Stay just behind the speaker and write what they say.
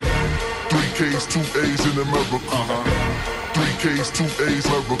K's, 2 A's in America. 3 K's, 2 A's,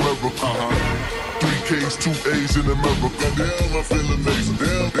 America. 3 K's, 2 A's in America. Damn, I feel amazing.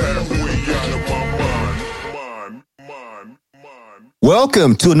 Damn, halfway out of my mind.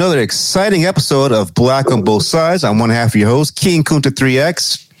 Welcome to another exciting episode of Black on Both Sides. I'm one half of your host, King Kunta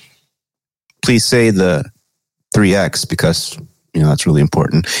 3X. Please say the 3X because, that's really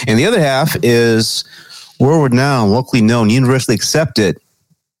important. And the other half is world-renowned, locally known, universally accepted,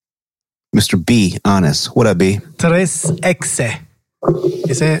 Mr. B. Honest. What up, B? 3X.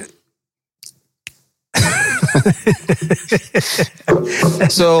 You say it?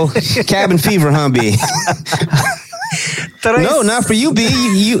 So, cabin fever, huh, B? No, not for you, B.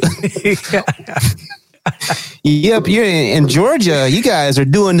 Yep, you're in Georgia. You guys are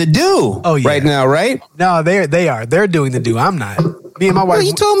doing the do right now, right? No, they are. They're doing the do. I'm not. Me and my wife. Well,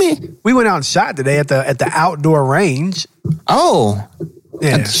 you told me we went out and shot today at the outdoor range. Oh,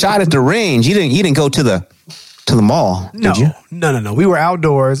 yeah. Shot at the range. You didn't go to the mall, did you? No. We were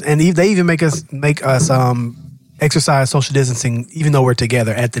outdoors, and they even make us exercise social distancing, even though we're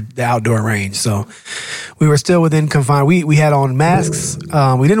together at the outdoor range. So we were still within confine. We had on masks.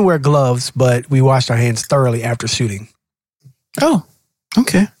 We didn't wear gloves, but we washed our hands thoroughly after shooting. Oh,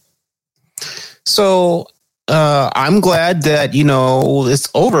 okay. So I'm glad that, it's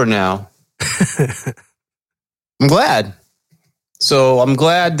over now. I'm glad. So I'm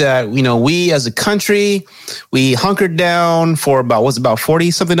glad that, we as a country, we hunkered down for about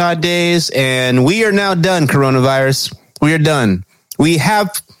 40-something odd days, and we are now done, coronavirus. We are done. We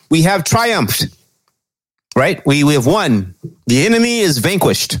have triumphed, right? We have won. The enemy is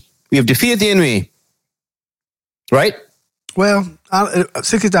vanquished. We have defeated the enemy, right? Well,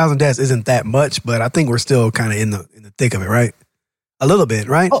 60,000 deaths isn't that much, but I think we're still kind of in the thick of it, right? A little bit,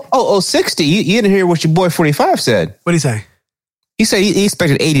 right? 60. You didn't hear what your boy 45 said. What did he say? He said he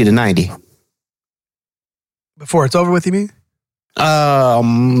expected 80 to 90. Before it's over with, you mean?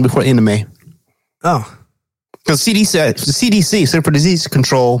 Before the end of May. Oh. Because the CDC, Center for Disease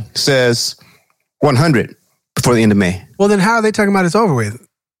Control, says 100 before the end of May. Well, then how are they talking about it's over with?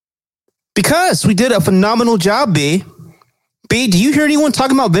 Because we did a phenomenal job, B. B, do you hear anyone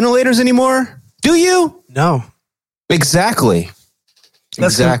talking about ventilators anymore? Do you? No. Exactly.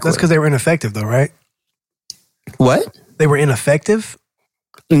 That's because they were ineffective, though, right? What? They were ineffective?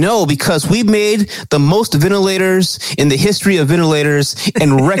 No, because we made the most ventilators in the history of ventilators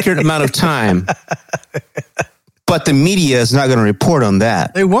in record amount of time. But the media is not going to report on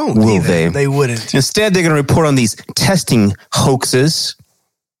that. They won't. Will either. they? They wouldn't. Instead, they're going to report on these testing hoaxes.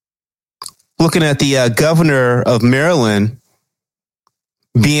 Looking at the governor of Maryland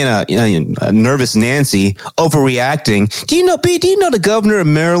being a nervous Nancy, overreacting. Do you know the governor of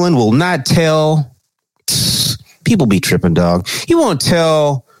Maryland will not tell... People be tripping, dog. He won't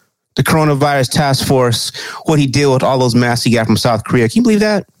tell the coronavirus task force what he did with all those masks he got from South Korea. Can you believe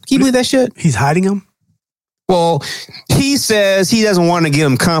that? Can you believe that shit? He's hiding them? Well, he says he doesn't want to get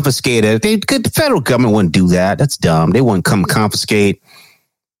them confiscated. The federal government wouldn't do that. That's dumb. They wouldn't come confiscate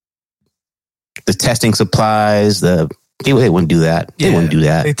the testing supplies. They wouldn't do that. They wouldn't do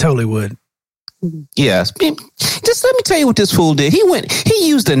that. They totally would. Yes. Just let me tell you what this fool did. He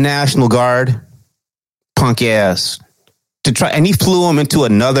used the National Guard. Punk ass to try, and he flew him into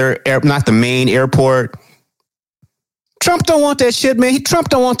another not the main airport. Trump don't want that shit, man. Trump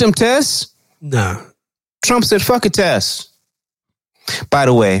don't want them tests. No. Trump said, fuck a test. By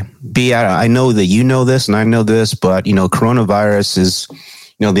the way, B, I know that you know this and I know this, but coronavirus is,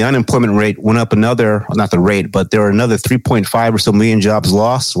 the unemployment rate went up not the rate, but there were another 3.5 or so million jobs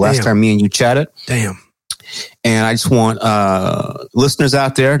lost last time me and you chatted. Damn. And I just want listeners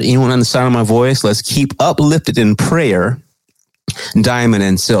out there, anyone on the sound of my voice, let's keep uplifted in prayer Diamond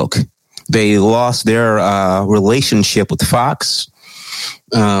and Silk. They lost their relationship with Fox.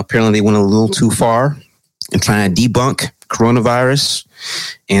 Apparently they went a little too far in trying to debunk coronavirus.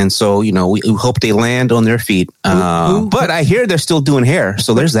 And so, we hope they land on their feet. But I hear they're still doing hair.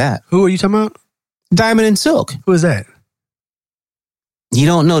 So there's that. Who are you talking about? Diamond and Silk. Who is that? You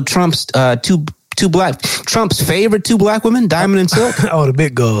don't know Trump's Trump's favorite two black women, Diamond and Silk? Oh, the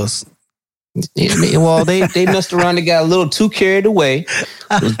big girls. Well, they messed around and got a little too carried away.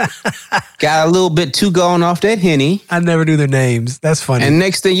 Got a little bit too going off that Henny. I never knew their names. That's funny. And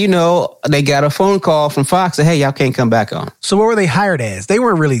next thing you know, they got a phone call from Fox that, hey, y'all can't come back on. So what were they hired as? They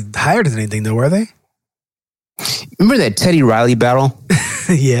weren't really hired as anything, though, were they? Remember that Teddy Riley battle?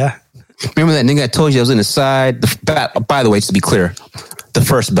 Yeah. Remember that nigga I told you I was in the side? By the way, just to be clear, the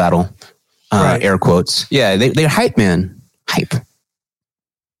first battle. Right. Air quotes. Yeah, they're hype men. Hype.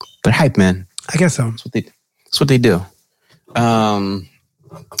 They're hype men. I guess so. That's what they do.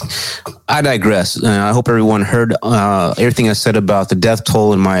 I digress. I hope everyone heard everything I said about the death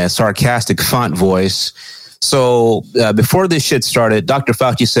toll in my sarcastic font voice. So before this shit started, Dr.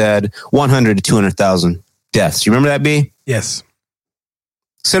 Fauci said 100 to 200,000 deaths. You remember that, B? Yes.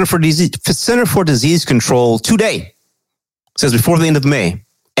 Center for Disease Control today says before the end of May,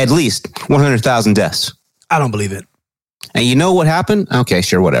 at least 100,000 deaths. I don't believe it. And you know what happened? Okay,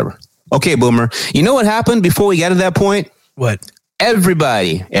 sure, whatever. Okay, Boomer. You know what happened before we got to that point? What?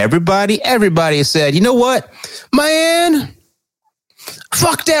 Everybody said, you know what, man?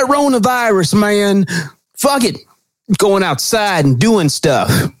 Fuck that coronavirus, man. Fuck it. Going outside and doing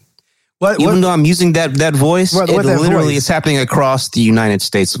stuff. Even though I'm using that voice, it literally is happening across the United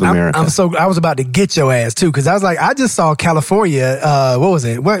States of America. I was about to get your ass too, because I was like, I just saw California. What was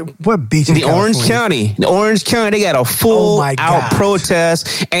it? What beach? In Orange County. The Orange County, they got a full out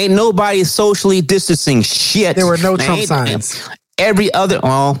protest. Ain't nobody socially distancing shit. There were no Trump signs. Every other,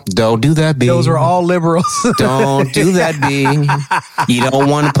 don't do that, B. Those were all liberals. Don't do that, B. You don't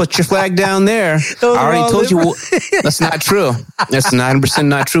want to put your flag down there. I already told you that's not true. That's 9%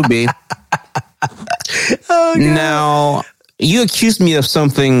 not true, B. Oh, now, you accused me of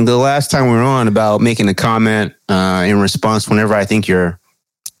something the last time we were on about making a comment in response whenever I think you're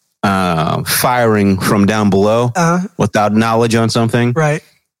firing from down below without knowledge on something. Right.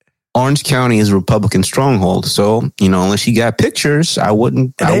 Orange County is a Republican stronghold, so unless you got pictures, I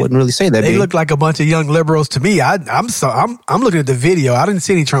wouldn't really say that. They look like a bunch of young liberals to me. I'm looking at the video. I didn't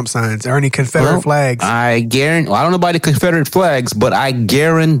see any Trump signs or any Confederate flags. I don't know about the Confederate flags, but I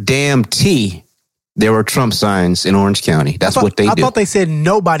guarantee there were Trump signs in Orange County. That's what they do. I thought they said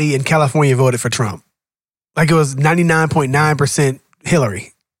nobody in California voted for Trump. Like it was 99.9%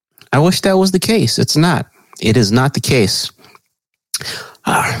 Hillary. I wish that was the case. It's not. It is not the case.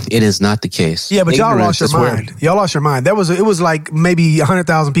 It is not the case. Yeah, but y'all lost your mind. Y'all lost your mind. It was like maybe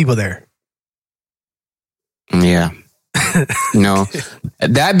 100,000 people there. Yeah.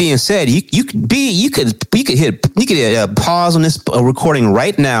 That being said, you could hit pause on this recording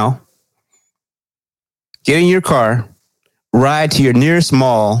right now. Get in your car, ride to your nearest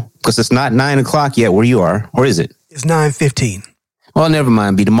mall because it's not 9:00 yet where you are, or is it? It's 9:15. Well, never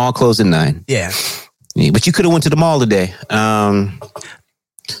mind. The mall closed at 9. Yeah. But you could have went to the mall today.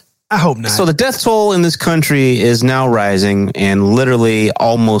 I hope not. So the death toll in this country is now rising, and literally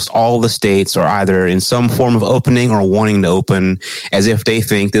almost all the states are either in some form of opening or wanting to open, as if they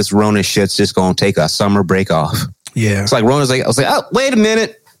think this Rona shit's just going to take a summer break off. Yeah. It's like Rona's like, I was like, oh, wait a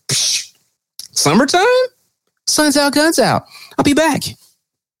minute. Psh, summertime? Sun's out, guns out. I'll be back.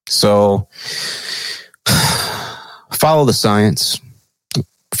 So follow the science.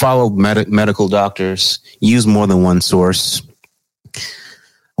 Follow medical doctors. Use more than one source.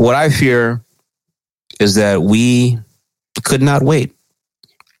 What I fear is that we could not wait.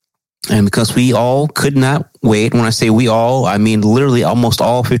 And because we all could not wait, when I say we all, I mean literally almost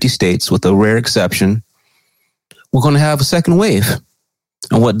all 50 states, with a rare exception, we're going to have a second wave.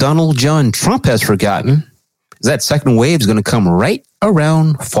 And what Donald John Trump has forgotten is that second wave is going to come right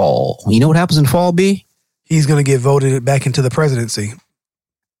around fall. You know what happens in fall, B? He's going to get voted back into the presidency.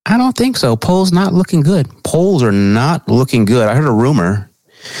 I don't think so. Polls not looking good. Polls are not looking good. I heard a rumor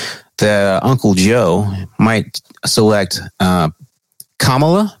that Uncle Joe might select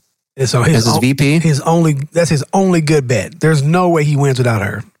Kamala as his VP. That's his only good bet. There's no way he wins without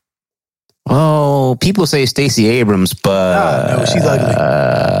her. Oh, people say Stacey Abrams, but no, she's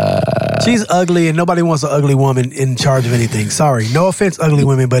ugly. She's ugly, and nobody wants an ugly woman in charge of anything. Sorry, no offense, ugly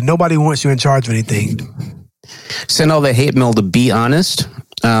women, but nobody wants you in charge of anything. Send all the hate mail to Be Honest.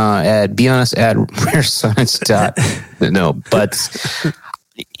 At rarescience. No, but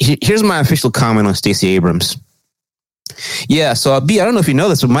here's my official comment on Stacey Abrams. Yeah, so I don't know if you know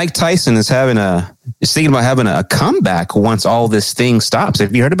this, but Mike Tyson is thinking about having a comeback once all this thing stops.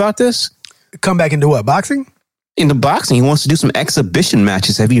 Have you heard about this? Come back into what? Boxing? Into boxing. He wants to do some exhibition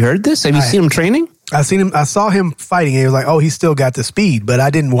matches. Have you heard this? Have you seen him training? I saw him fighting, and he was like, "Oh, he's still got the speed," but I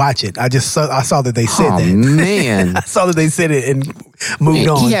didn't watch it. I saw that they said that. Oh man, I saw that they said it and moved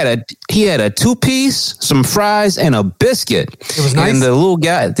on. He had a 2-piece, some fries, and a biscuit. It was nice. And the little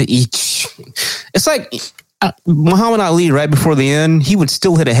guy, it's like Muhammad Ali. Right before the end, he would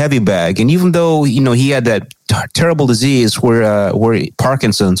still hit a heavy bag, and even though he had that terrible disease where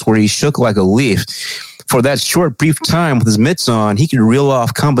Parkinson's, where he shook like a leaf, for that short brief time with his mitts on, he could reel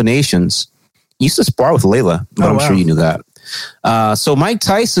off combinations. He used to spar with Layla, but I'm sure you knew that. So Mike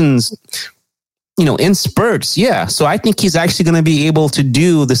Tyson's, in spurts. Yeah. So I think he's actually going to be able to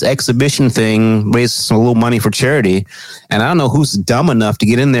do this exhibition thing, raise some little money for charity. And I don't know who's dumb enough to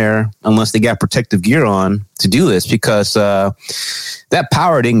get in there unless they got protective gear on to do this, because that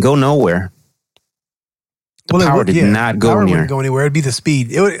power didn't go nowhere. The power did not go power near. Wouldn't go anywhere. It'd be the speed.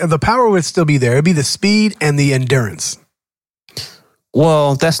 The power would still be there. It'd be the speed and the endurance.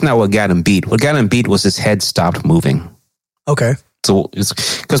 Well, that's not what got him beat. What got him beat was his head stopped moving. Okay. So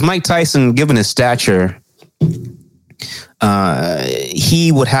it's because Mike Tyson, given his stature,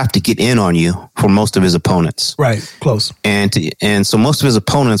 he would have to get in on you for most of his opponents. Right. Close. And so most of his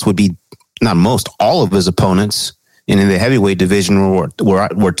opponents would be, not most, all of his opponents in the heavyweight division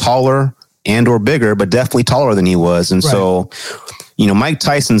were taller and or bigger, but definitely taller than he was. And so, Mike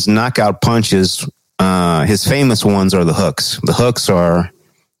Tyson's knockout punches, his famous ones are the hooks. The hooks are,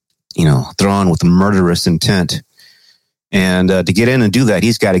 thrown with murderous intent. And to get in and do that,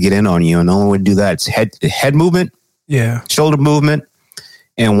 he's got to get in on you. And the only way to do that is head movement, shoulder movement.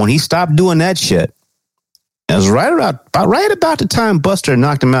 And when he stopped doing that shit, it was right about the time Buster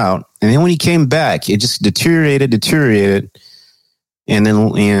knocked him out. And then when he came back, it just deteriorated. And then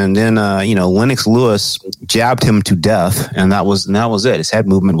Lennox Lewis jabbed him to death, and that was it. His head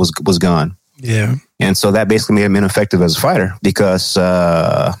movement was gone. Yeah, and so that basically made him ineffective as a fighter because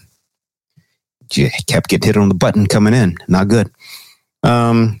he kept getting hit on the button coming in. Not good.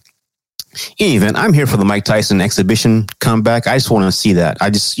 In any event, I'm here for the Mike Tyson exhibition comeback. I just want to see that. I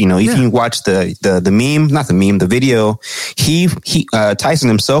just, if you watch the meme, not the meme, the video, he Tyson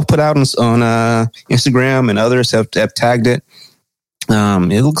himself put out on Instagram, and others have tagged it.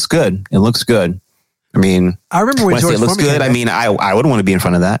 It looks good. I mean, I remember when George it looks Foreman good. I mean, I wouldn't want to be in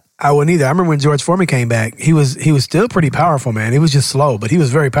front of that. I wouldn't either. I remember when George Foreman came back. He was still pretty powerful, man. He was just slow, but he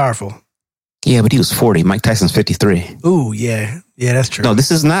was very powerful. Yeah, but he was 40. Mike Tyson's 53. Ooh, yeah, that's true. No, this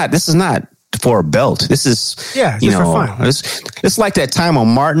is not for a belt. This is just for fun. It's like that time on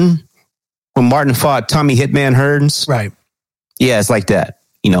Martin when Martin fought Tommy Hitman Hearns. Right. Yeah, it's like that.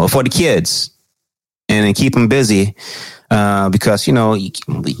 For the kids, and then keep them busy. Because, you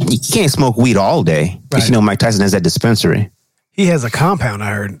can't smoke weed all day. Because, Mike Tyson has that dispensary. He has a compound,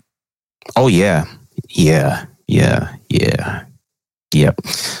 I heard. Oh, yeah. Yep.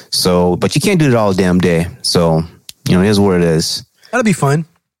 So, but you can't do it all damn day. So, it is what it is. That'll be fun.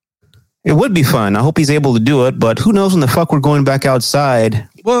 It would be fun. I hope he's able to do it. But who knows when the fuck we're going back outside?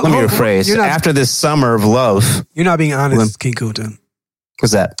 Well, let me rephrase. After this summer of love. You're not being honest, King Kunta.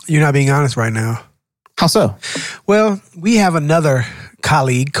 What's that? You're not being honest right now. How so? Well, we have another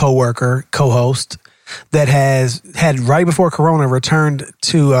colleague, co-worker, co-host that has had right before Corona returned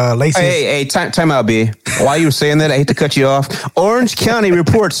to Lacey's. Hey, time out, B. While you were saying that, I hate to cut you off. Orange County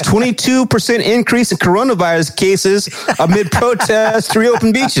reports 22% increase in coronavirus cases amid protests to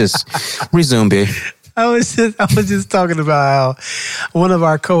reopen beaches. Resume, B. I was just talking about how one of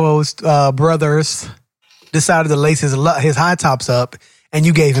our co-host brothers decided to lace his high tops up, and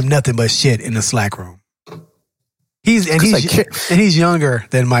you gave him nothing but shit in the Slack room. He's younger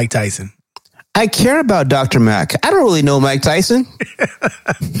than Mike Tyson. I care about Dr. Mack. I don't really know Mike Tyson.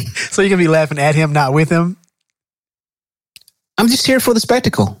 So you're going to be laughing at him, not with him? I'm just here for the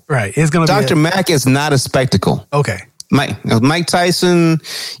spectacle. Right. It's gonna Dr. Mack is not a spectacle. Okay. Mike Tyson,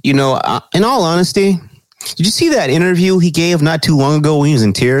 in all honesty, did you see that interview he gave not too long ago when he was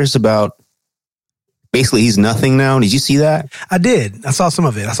in tears about basically he's nothing now? Did you see that? I did. I saw some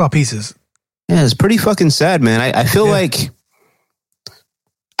of it. I saw pieces. Yeah, it's pretty fucking sad, man. I feel like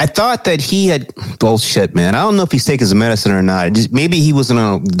I thought that he had bullshit, man. I don't know if he's taking his medicine or not. Maybe he was on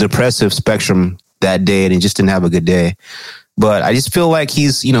a depressive spectrum that day and he just didn't have a good day. But I just feel like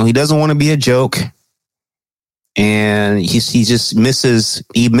he's, he doesn't want to be a joke. And he just misses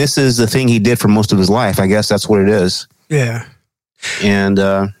the thing he did for most of his life. I guess that's what it is. Yeah. And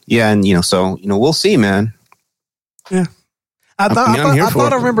so we'll see, man. Yeah. I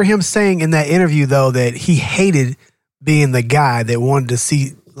thought I remember him saying in that interview though that he hated being the guy that wanted to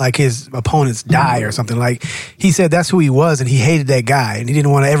see like his opponents die or something. Like he said that's who he was and he hated that guy and he didn't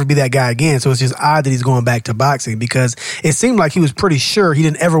want to ever be that guy again. So it's just odd that he's going back to boxing because it seemed like he was pretty sure he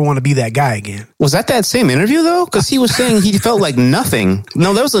didn't ever want to be that guy again. Was that same interview though? Because he was saying he felt like nothing.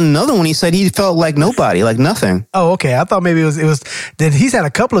 No, there was another one. He said he felt like nobody, like nothing. Oh, okay. I thought maybe it was. Then he's had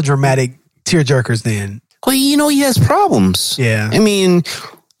a couple of dramatic tearjerkers. Then. Well, he has problems. Yeah. I mean,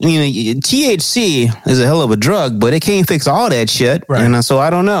 THC is a hell of a drug, but it can't fix all that shit. Right. And so I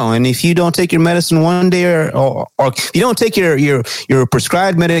don't know. And if you don't take your medicine one day or if you don't take your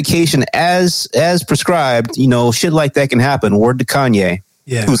prescribed medication as prescribed, shit like that can happen. Word to Kanye.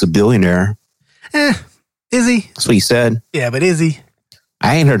 Yeah. Who's a billionaire. Is he? That's what he said. Yeah, but is he?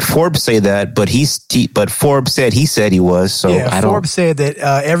 I ain't heard Forbes say that, but Forbes said he was. So yeah, I don't. Forbes said that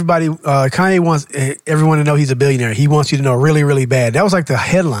Kanye wants everyone to know he's a billionaire. He wants you to know really, really bad. That was like the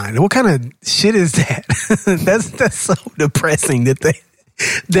headline. What kind of shit is that? that's so depressing that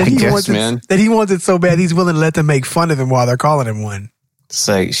he wants it so bad he's willing to let them make fun of him while they're calling him one. It's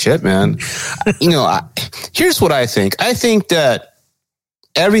like, shit, man. Here's what I think. I think that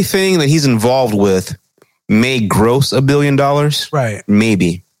everything that he's involved with may gross $1 billion. Right.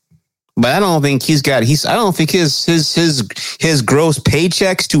 Maybe. But I don't think his gross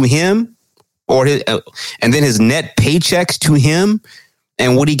paychecks to him and then his net paychecks to him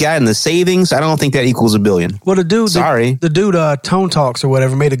and what he got in the savings, I don't think that equals $1 billion. Well, the dude, Tone Talks or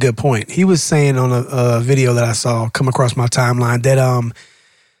whatever made a good point. He was saying on a video that I saw come across my timeline that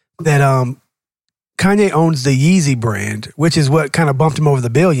Kanye owns the Yeezy brand, which is what kind of bumped him over the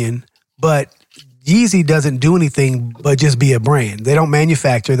 $1 billion, but Yeezy doesn't do anything but just be a brand. They don't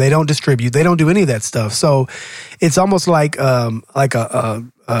manufacture, they don't distribute, they don't do any of that stuff. So it's almost like a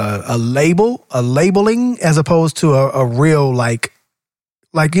labeling as opposed to a real like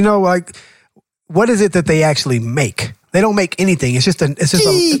what is it that they actually make? They don't make anything. It's just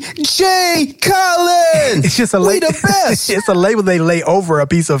DJ Khaled. It's just we the best. It's a label they lay over a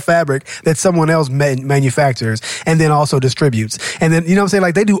piece of fabric that someone else manufactures and then also distributes. And then, you know what I'm saying?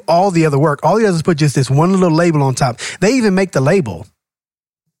 Like, they do all the other work. All he does is put just this one little label on top. They even make the label.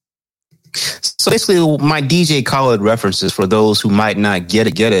 So basically, my DJ Khaled references, for those who might not get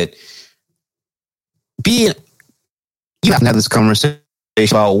it. You have to have this conversation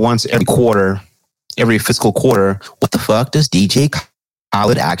about once every fiscal quarter, what the fuck does DJ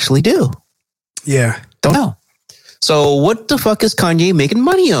Khaled actually do? Yeah. Don't know. So what the fuck is Kanye making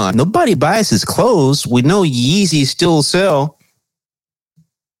money on? Nobody buys his clothes. We know Yeezy still sell.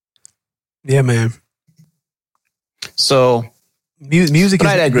 Yeah, man. So music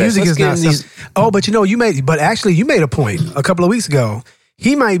is not these. Oh, but you made a point a couple of weeks ago.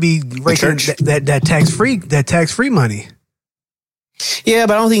 He might be raking that tax-free money. Yeah,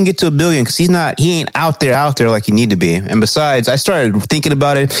 but I don't think he can get to $1 billion because he ain't out there like he need to be. And besides, I started thinking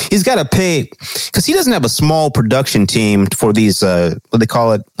about it. He's got to pay because he doesn't have a small production team for these, what they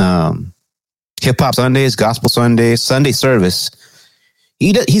call it, hip hop Sundays, gospel Sundays, Sunday service.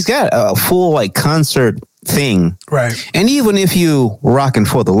 He's got a full like concert thing. Right. And even if you rocking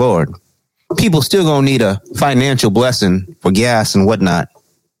for the Lord, people still gonna need a financial blessing for gas and whatnot.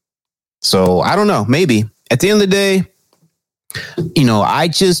 So I don't know, maybe at the end of the day, I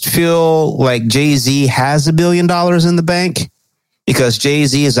just feel like Jay-Z has $1 billion in the bank because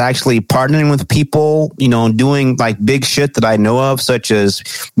Jay-Z is actually partnering with people, doing like big shit that I know of, such as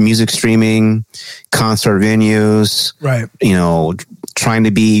music streaming, concert venues, right? Trying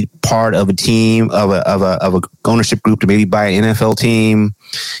to be part of a team of a ownership group to maybe buy an NFL team,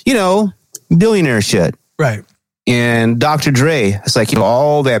 billionaire shit, right? And Dr. Dre, it's like,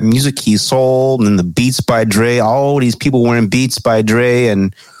 all that music he sold and the Beats by Dre, all these people wearing Beats by Dre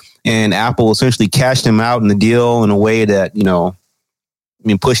and Apple essentially cashed him out in the deal in a way that,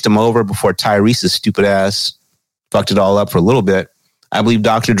 pushed him over before Tyrese's stupid ass fucked it all up for a little bit. I believe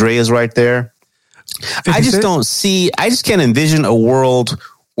Dr. Dre is right there. I just can't envision a world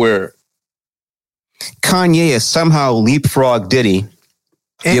where Kanye has somehow leapfrogged Diddy.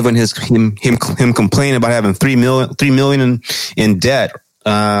 Given him complaining about having $3 million in debt,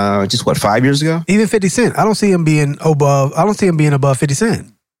 just 5 years ago? Even 50 Cent, I don't see him being above 50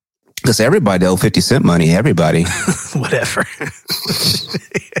 Cent. Because everybody owe 50 Cent money. Everybody. Whatever.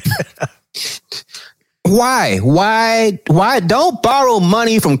 Why don't borrow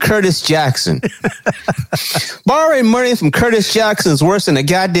money from Curtis Jackson? Borrowing money from Curtis Jackson is worse than a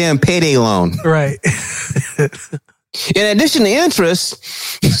goddamn payday loan. Right. In addition to interest,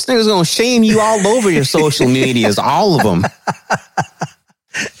 this nigga's gonna shame you all over your social medias, all of them.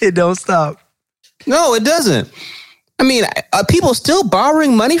 It don't stop. No, it doesn't. I mean, are people still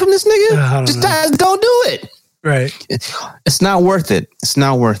borrowing money from this nigga? Just don't do it. Right. It's not worth it. It's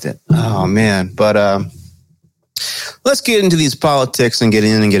not worth it. Oh man. But let's get into these politics and get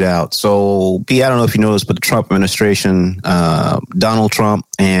in and get out. So, I don't know if you noticed, but the Trump administration, Donald Trump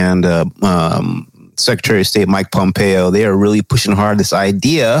and Secretary of State Mike Pompeo, they are really pushing hard this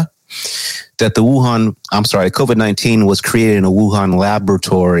idea that COVID-19 was created in a Wuhan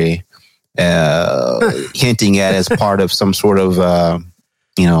laboratory, hinting at as part of some sort of,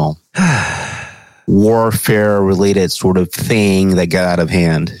 warfare-related sort of thing that got out of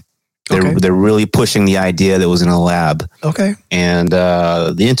hand. They're really pushing the idea that it was in a lab. Okay. And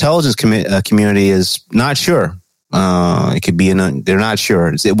the intelligence community is not sure. It could be they're not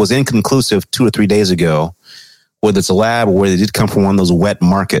sure. It was inconclusive 2 or 3 days ago whether it's a lab or whether it did come from one of those wet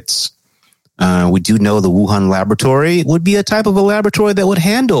markets. We do know the Wuhan laboratory would be a type of a laboratory that would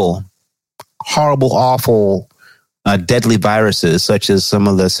handle horrible, awful, deadly viruses, such as some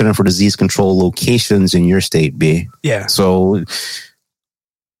of the Center for Disease Control locations in your state, B. Yeah. So,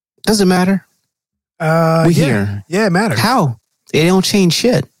 does it matter? Here. Yeah, it matters. How? It don't change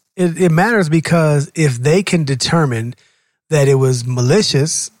shit. It matters because if they can determine that it was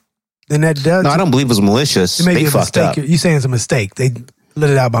malicious, then that does. No, I don't believe it was malicious. They fucked up. You're saying it's a mistake. They let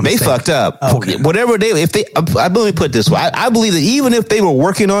it out by mistake. They fucked up. Oh, okay. Whatever I believe, put it this way. I believe that even if they were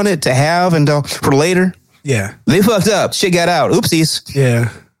working on it to have and for later, yeah, they fucked up. Shit got out. Oopsies.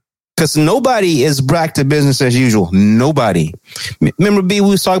 Yeah. Because nobody is back to business as usual. Nobody. Remember, B, we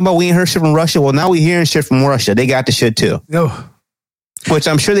was talking about we ain't heard shit from Russia. Well, now we hearing shit from Russia. They got the shit too. No. Which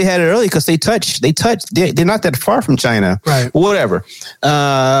I'm sure they had it early because they're not that far from China. Right. Whatever.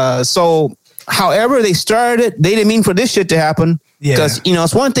 So however they started it, they didn't mean for this shit to happen. Because,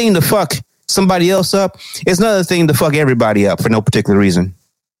 it's one thing to fuck somebody else up. It's another thing to fuck everybody up for no particular reason.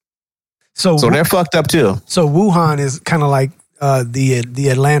 So they're fucked up too. So Wuhan is kind of like the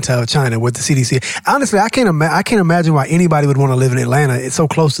Atlanta of China with the CDC. Honestly, I can't imagine why anybody would want to live in Atlanta. It's so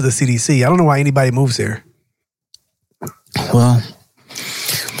close to the CDC. I don't know why anybody moves here. Well,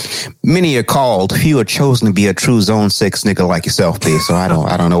 many are called. Few are chosen to be a true Zone 6 nigga like yourself, B. So I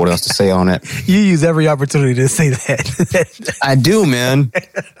don't know what else to say on it. You use every opportunity to say that. I do, man.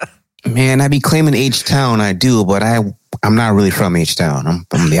 Man, I be claiming H-Town. I do, but I'm not really from H-Town. I'm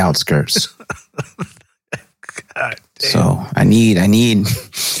from the outskirts. God damn. So I need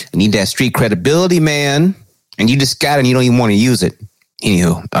that street credibility, man. And you just got it and you don't even want to use it.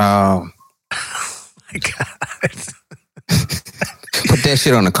 Anywho. Oh my God. Put that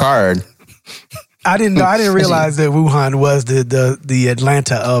shit on a card. I didn't realize that Wuhan was the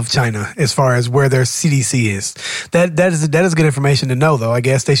Atlanta of China as far as where their CDC is. That is good information to know, though. I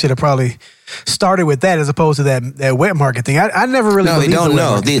guess they should have probably started with that as opposed to that wet market thing. I never really. No, they don't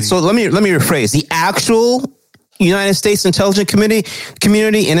know. So let me rephrase. The actual United States Intelligence Community,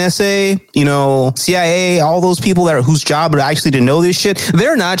 NSA, CIA, all those people whose job is actually to know this shit,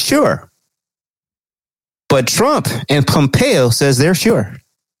 they're not sure. But Trump and Pompeo says they're sure.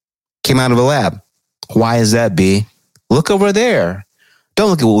 Came out of a lab. Why is that, B? Look over there. Don't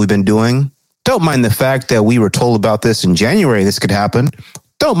look at what we've been doing. Don't mind the fact that we were told about this in January, this could happen.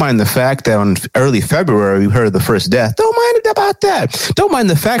 Don't mind the fact that in early February, we heard of the first death. Don't mind about that. Don't mind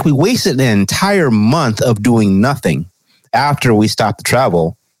the fact we wasted an entire month of doing nothing after we stopped the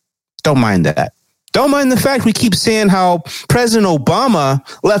travel. Don't mind that. Don't mind the fact we keep saying how President Obama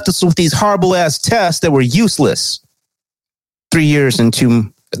left us with these horrible ass tests that were useless. 3 years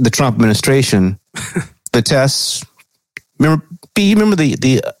into the Trump administration, the tests. Remember the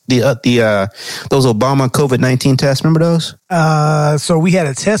those Obama COVID-19 tests? Remember those? So we had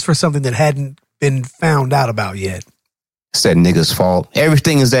a test for something that hadn't been found out about yet. It's that nigga's fault.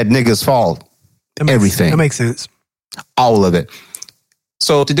 Everything is that nigga's fault. Everything. That makes sense. All of it.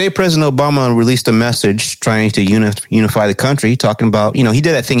 So today, President Obama released a message trying to unify the country, talking about, he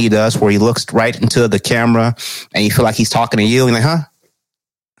did that thing he does where he looks right into the camera and you feel like he's talking to you and like, huh?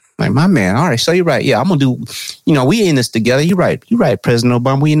 Like, my man, all right, so you're right. Yeah, I'm going to do, we in this together. You're right, President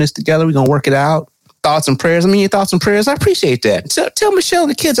Obama. We in this together. We're going to work it out. Thoughts and prayers. Your thoughts and prayers. I appreciate that. So tell Michelle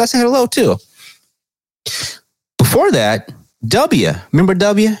and the kids I said hello too. Before that, W. Remember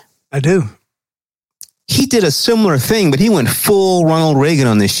W? I do. He did a similar thing, but he went full Ronald Reagan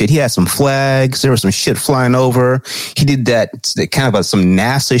on this shit. He had some flags. There was some shit flying over. He did that kind of some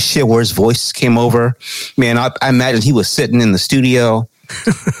NASA shit where his voices came over. Man, I imagine he was sitting in the studio.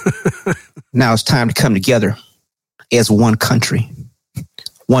 Now it's time to come together as one country,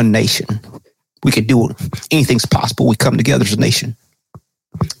 one nation. We could do anything's possible. We come together as a nation.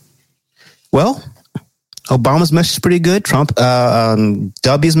 Well, Obama's message is pretty good.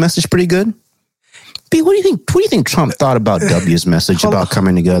 W's message pretty good. B, what do you think? What do you think Trump thought about W's message about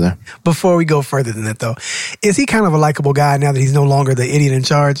coming together? Before we go further than that, though, is he kind of a likable guy now that he's no longer the idiot in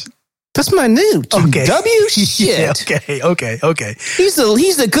charge? That's my new okay. W shit. Yeah, okay. He's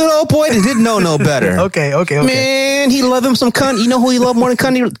the good old boy that didn't know no better. okay. Man, he love him some Condi. You know who he love more than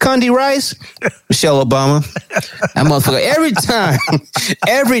Condi Rice? Michelle Obama. That motherfucker.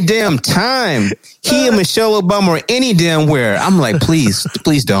 Every damn time, he and Michelle Obama are any damn where. I'm like, please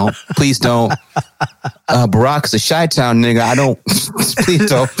don't. Barack's a Chi-Town nigga. I don't. Please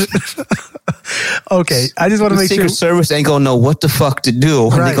don't. Okay, I just want to make sure. Secret Service ain't gonna know what the fuck to do.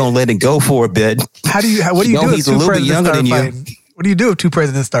 Right. They're gonna let it go for a bit. What do you do? He's a little bit younger than you. What do you do if two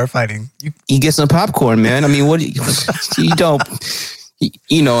presidents start fighting? You get some popcorn, man. I mean, what? You don't.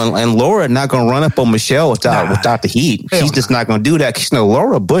 You know, and Laura not going to run up on Michelle without the heat. She's just not going to do that. Because, you know,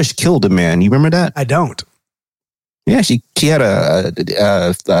 Laura Bush killed a man. You remember that? I don't. Yeah, she had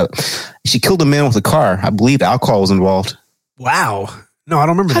she killed a man with a car. I believe alcohol was involved. Wow. No, I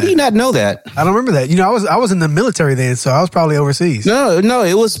don't remember that. How do you not know that? I don't remember that. You know, I was in the military then, so I was probably overseas. No,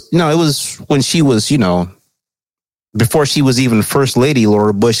 it was when she was, you know, before she was even First Lady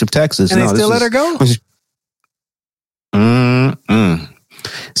Laura Bush of Texas. And they still let her go?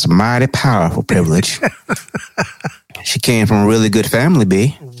 It's a mighty powerful privilege. She came from a really good family,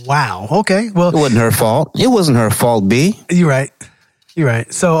 B. Wow. Okay. Well, it wasn't her fault. It wasn't her fault, B. You're right.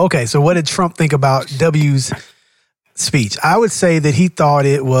 So, okay. So what did Trump think about W's speech? I would say that he thought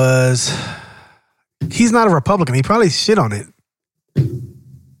it was, he's not a Republican. He probably shit on it.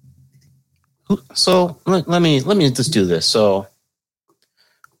 So let me just do this. So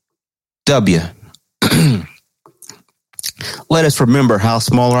W. Let us remember how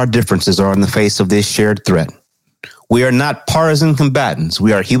small our differences are in the face of this shared threat. We are not partisan combatants.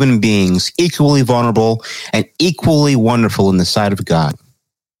 We are human beings, equally vulnerable and equally wonderful in the sight of God.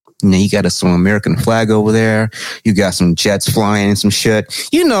 You know, you got some American flag over there. You got some jets flying and some shit.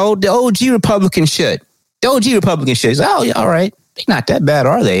 You know, the OG Republican shit. The OG Republican shit is, oh, yeah, all right. They're not that bad,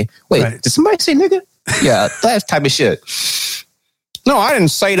 are they? Wait, right. Did somebody say nigga? Yeah, that type of shit. No, I didn't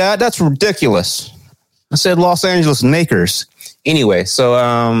say that. That's ridiculous. I said Los Angeles Nakers. Anyway,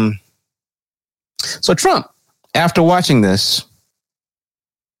 so Trump, after watching this,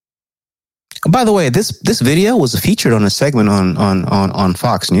 by the way, this video was featured on a segment on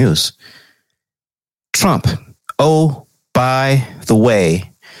Fox News. Trump, oh, by the way,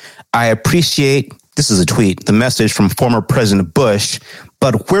 I appreciate, this is a tweet, the message from former President Bush,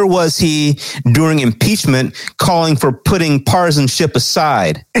 but where was he during impeachment calling for putting partisanship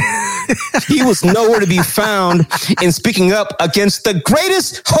aside? He was nowhere to be found in speaking up against the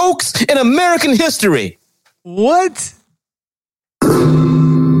greatest hoax in American history. What?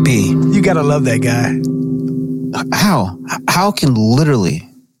 B. You gotta love that guy. How can literally...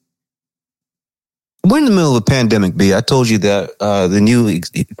 We're in the middle of a pandemic, B. I told you that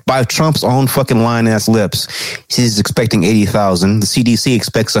by Trump's own fucking lying-ass lips, he's expecting 80,000. The CDC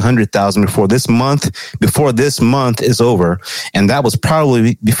expects 100,000 before this month is over. And that was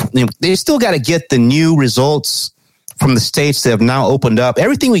probably before. You know, they still got to get the new results from the states that have now opened up.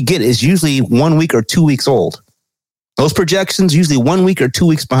 Everything we get is usually 1 week or 2 weeks old. Those projections usually 1 week or 2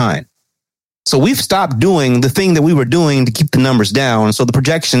 weeks behind. So we've stopped doing the thing that we were doing to keep the numbers down. So the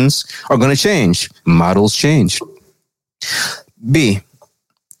projections are going to change. Models change. B,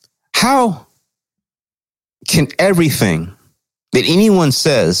 how can everything that anyone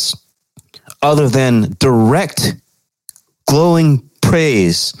says other than direct, glowing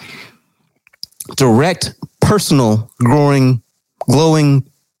praise, direct, personal, glowing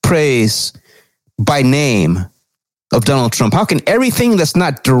praise by name of Donald Trump, how can everything that's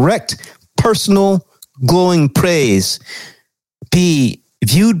not direct, personal, glowing praise be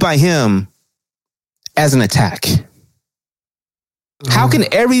viewed by him as an attack? How can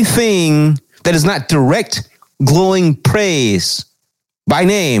everything that is not direct, glowing praise by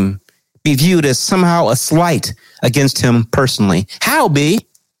name be viewed as somehow a slight against him personally? How, B?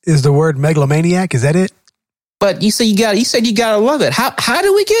 Is the word megalomaniac? Is that it? But you said you gotta love it. How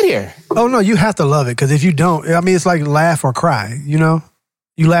did we get here? Oh no, you have to love it, because if you don't, I mean, it's like laugh or cry. You know,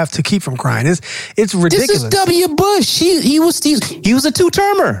 you laugh to keep from crying. It's ridiculous. This is W. Bush. He was a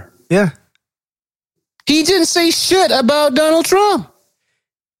two-termer. Yeah. He didn't say shit about Donald Trump.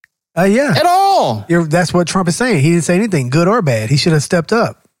 Yeah. At all. That's what Trump is saying. He didn't say anything, good or bad. He should have stepped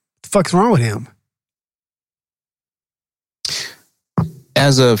up. What the fuck's wrong with him?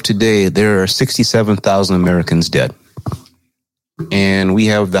 As of today, there are 67,000 Americans dead. And we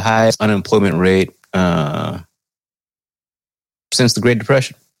have the highest unemployment rate since the Great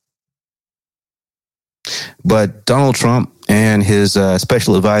Depression. But Donald Trump and his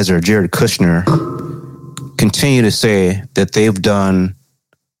special advisor, Jared Kushner, continue to say that they've done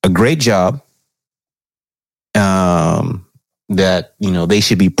a great job, that, you know, they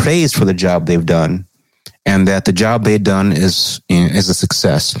should be praised for the job they've done, and that the job they've done is a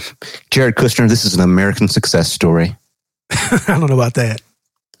success. Jared Kushner, this is an American success story. I don't know about that.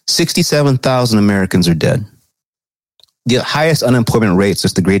 67,000 Americans are dead. The highest unemployment rate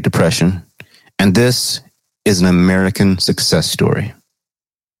since the Great Depression. And this is an American success story.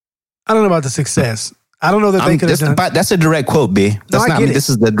 I don't know about the success. I don't know that they could have done. That's a direct quote, B. That's not me. This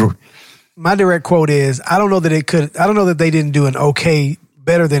is my direct quote is, I don't know that they didn't do an okay,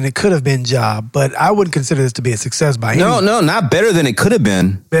 better than it could have been job, but I wouldn't consider this to be a success by any. No, not better than it could have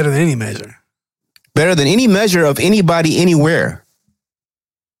been. Better than any measure. Better than any measure of anybody anywhere.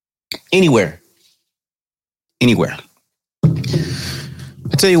 Anywhere. I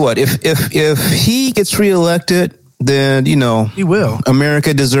tell you what, if he gets reelected, then, you know, He will.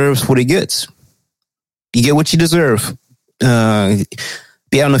 America deserves what he gets. You get what you deserve. I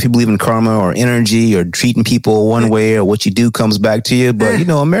don't know if you believe in karma or energy or treating people one way or what you do comes back to you. But, you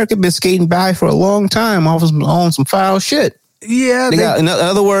know, America been skating by for a long time on some foul shit. Yeah. In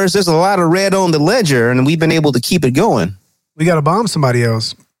other words, there's a lot of red on the ledger, and we've been able to keep it going. We got to bomb somebody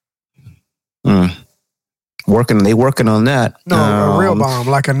else. They working on that. No, a real bomb,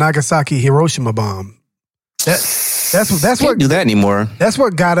 like a Nagasaki Hiroshima bomb. That's what do that anymore. That's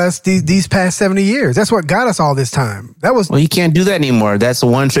what got us these past 70 years. That's what got us all this time. Well, you can't do that anymore. That's a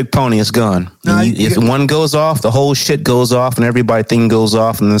one-trick pony. It's gone. No, if one goes off, the whole shit goes off, and everything goes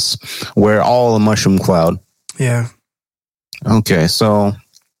off, and we're all a mushroom cloud. Yeah. Okay, so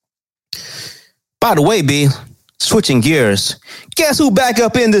by the way, B, switching gears, guess who back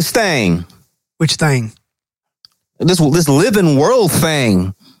up in this thing? Which thing? This living world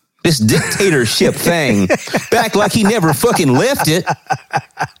thing. This dictatorship thing. Back like he never fucking left it.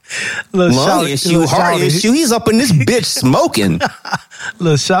 Lung issue, heart issue. He's up in this bitch smoking.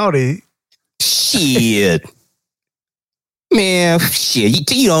 Little shouty. Shit. Man,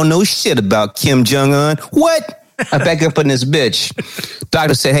 shit. You don't know shit about Kim Jong-un. What? I back up in this bitch.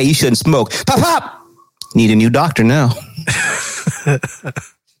 Doctor said, hey, you shouldn't smoke. Pop, pop. Need a new doctor now.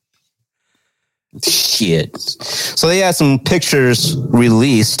 Shit. So they had some pictures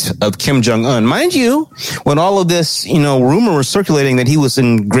released of Kim Jong-un. Mind you, when all of this, rumor was circulating that he was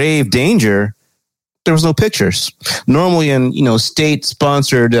in grave danger, there was no pictures. Normally in,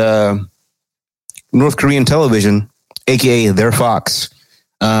 state-sponsored North Korean television, aka their Fox,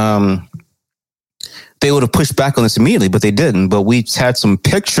 they would have pushed back on this immediately, but they didn't. But we had some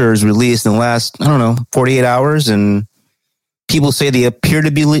pictures released in the last, 48 hours, and people say they appear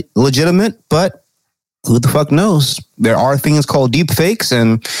to be legitimate, but who the fuck knows? There are things called deep fakes,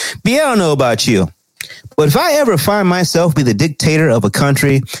 and I don't know about you, but if I ever find myself be the dictator of a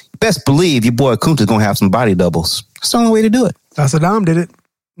country, best believe your boy Kunta's gonna have some body doubles. That's the only way to do it. Saddam did it.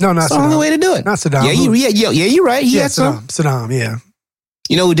 No, not Saddam. That's the only way to do it. Not Saddam. Yeah, you're right. He had some. Saddam, yeah.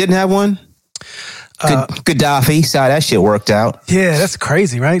 You know who didn't have one? Gaddafi. Saw that shit worked out. Yeah, that's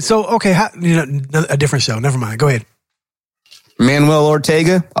crazy, right? So, okay, a different show. Never mind. Go ahead. Manuel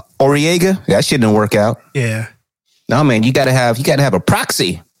Ortega, that shit didn't work out. Yeah. No, man, you gotta have a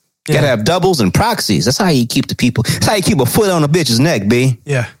proxy. You gotta have doubles and proxies. That's how you keep the people. That's how you keep a foot on a bitch's neck, B.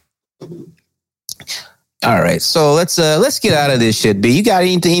 Yeah. All right, so let's get out of this shit, B. You got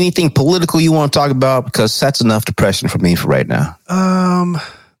anything political you want to talk about? Because that's enough depression for me for right now.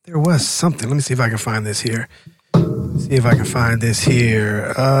 There was something. Let me see if I can find this here.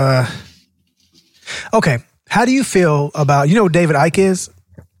 Okay. How do you feel about, who David Icke is?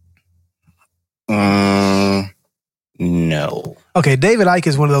 No. Okay, David Icke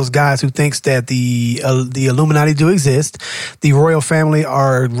is one of those guys who thinks that the Illuminati do exist. The royal family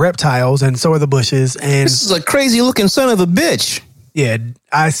are reptiles, and so are the Bushes. And this is a crazy looking son of a bitch. Yeah,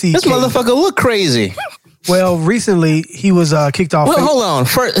 I see. This motherfucker look crazy. Well, recently he was kicked off. Well, hold on.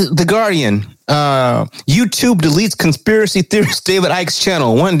 First, The Guardian. YouTube deletes conspiracy theorist David Icke's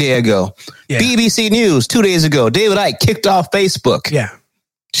channel 1 day ago. Yeah. BBC News 2 days ago. David Icke kicked off Facebook. Yeah.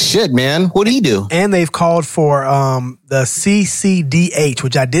 Shit, man. What did he do? And they've called for the CCDH,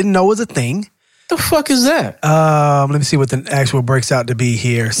 which I didn't know was a thing. The fuck is that? Let me see what the actual breaks out to be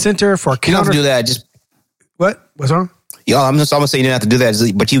here. Center for Counter. You don't have to do that. Just what? What's wrong? Yeah, I'm gonna say you didn't have to do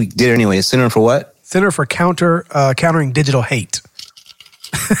that, but you did it anyway. Center for what? Center for Countering Digital Hate.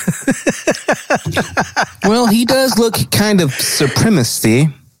 Well, he does look kind of supremacy.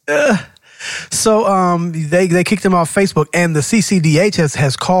 So they kicked him off Facebook, and the CCDH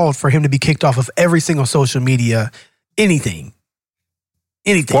has called for him to be kicked off of every single social media, anything.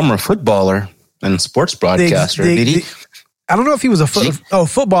 Former footballer and sports broadcaster. Did he? I don't know if he was a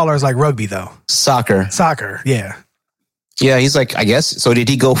footballer is like rugby though. Soccer, yeah. Yeah, he's like, I guess. So did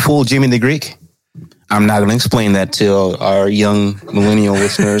he go full Jimmy the Greek? I'm not going to explain that to our young millennial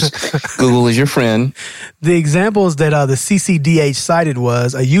listeners. Google is your friend. The examples that the CCDH cited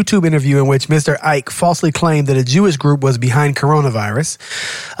was a YouTube interview in which Mr. Icke falsely claimed that a Jewish group was behind coronavirus.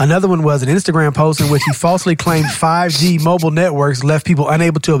 Another one was an Instagram post in which he falsely claimed 5G mobile networks left people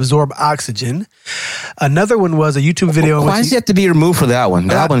unable to absorb oxygen. Another one was a YouTube video in which why does he have to be removed for that one?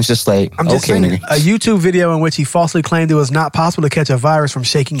 That one's just like, I'm just saying, a YouTube video in which he falsely claimed it was not possible to catch a virus from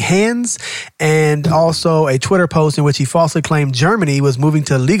shaking hands, and also a Twitter post in which he falsely claimed Germany was moving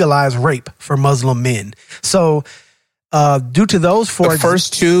to legalize rape for Muslim men. So, due to those four, the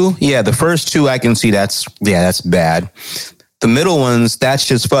first two I can see that's bad. The middle ones, that's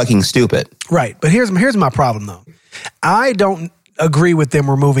just fucking stupid. Right. But here's my problem, though. I don't agree with them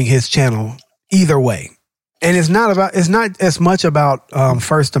removing his channel either way. And it's not as much about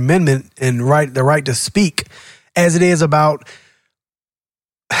First Amendment and the right to speak as it is about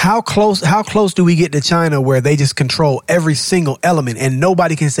how close do we get to China where they just control every single element and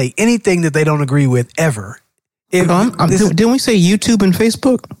nobody can say anything that they don't agree with ever. Didn't we say YouTube and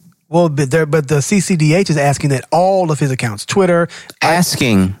Facebook? Well, but the CCDH is asking that all of his accounts, Twitter,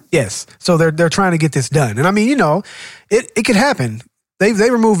 yes. So they're trying to get this done, and I mean, it could happen. They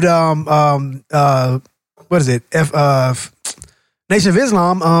removed what is it? Nation of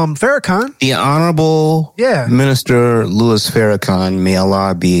Islam, Farrakhan, the Honorable Minister Louis Farrakhan, may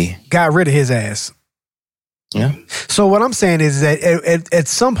Allah be, got rid of his ass. Yeah. So what I'm saying is that at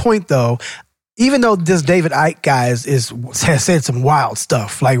some point, though, even though this David Icke guy has said some wild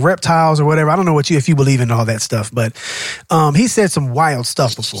stuff like reptiles or whatever, I don't know if you believe in all that stuff, but he said some wild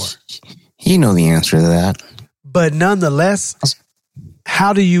stuff before. You know the answer to that. But nonetheless,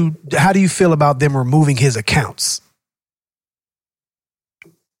 how do you feel about them removing his accounts?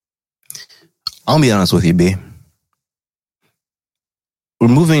 I'll be honest with you, B.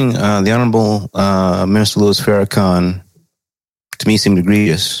 Removing the Honorable Minister Louis Farrakhan to me seemed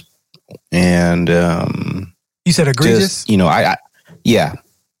egregious. And you said egregious? Yeah,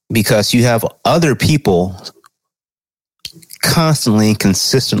 because you have other people constantly,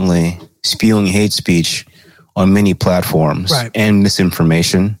 consistently spewing hate speech on many platforms, right, and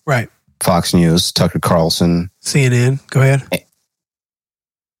misinformation. Right. Fox News, Tucker Carlson, CNN. Go ahead.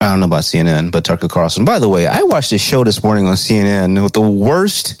 I don't know about CNN, but Tucker Carlson. By the way, I watched a show this morning on CNN with the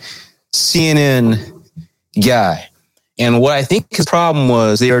worst CNN guy. And what I think his problem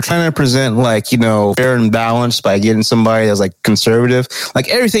was, they were trying to present fair and balanced by getting somebody that was conservative. Like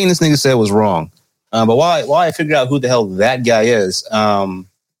everything this nigga said was wrong. But while I figured out who the hell that guy is,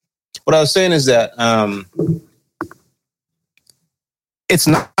 what I was saying is that it's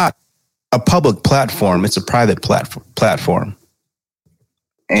not a public platform; it's a private platform.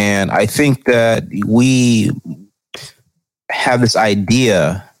 And I think that we have this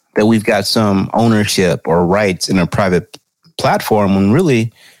idea that we've got some ownership or rights in a private platform when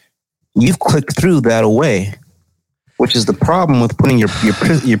really you've clicked through that away, which is the problem with putting your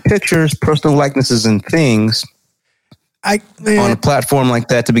pictures, personal likenesses, and things on a platform like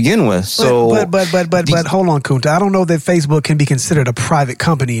that to begin with. But hold on, Kunta. I don't know that Facebook can be considered a private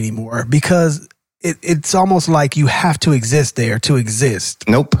company anymore because it's almost like you have to exist there to exist.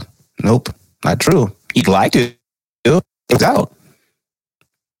 Nope, not true. You'd like to, it's out.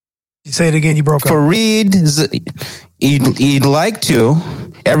 You say it again, you broke up. For Reed, you'd like to.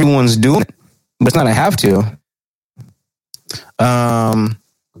 Everyone's doing it, but it's not a have to.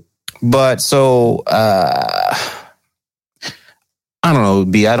 But so, I don't know,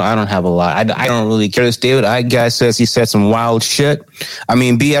 B, I don't have a lot. I don't really care. This David Icke guy says he said some wild shit. I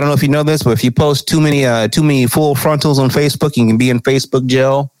mean, B, I don't know if you know this, but if you post too many full frontals on Facebook, you can be in Facebook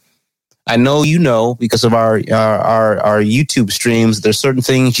jail. I know because of our YouTube streams, there's certain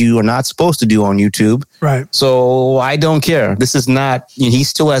things you are not supposed to do on YouTube. Right. So I don't care. This is not, he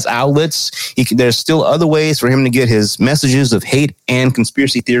still has outlets. There's still other ways for him to get his messages of hate and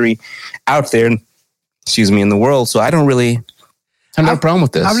conspiracy theory out there, in the world. So I don't really have no problem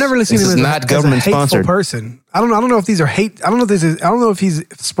with this. I've never listened to him not government sponsored person. I don't know if these are hate. I don't know if he's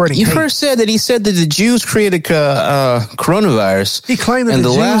spreading hate. You first said that he said that the Jews created coronavirus. He claimed that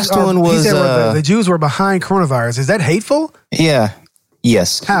last one was the Jews were behind coronavirus. Is that hateful? Yeah.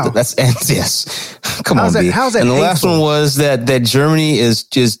 Yes. How? Yes. Come on, B. How's that and the hateful? last one was that Germany is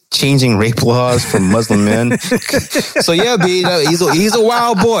just changing rape laws for Muslim men. So yeah, B, he's a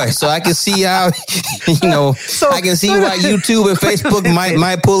wild boy. So I can see how, I can see why YouTube and Facebook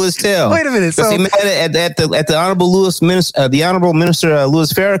might pull his tail. Wait a minute. So he mad at the Honorable Minister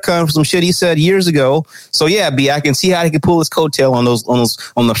Louis Farrakhan for some shit he said years ago. So yeah, B, I can see how he can pull his coattail on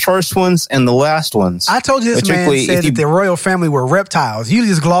the first ones and the last ones. I told you this man said that the royal family were reptiles. You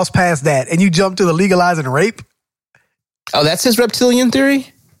just glossed past that and you jumped to the legalizing rape. Oh, that's his reptilian theory?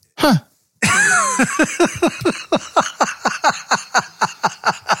 Huh.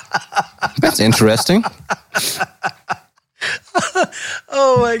 That's interesting.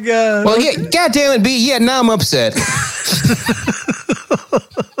 Oh my God. Well, yeah, God damn it, B. Yeah, now I'm upset.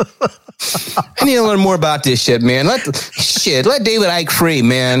 I need to learn more about this shit, man. Let David Icke free,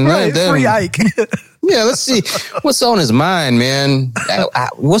 man. Right, free Icke. Yeah, let's see what's on his mind, man.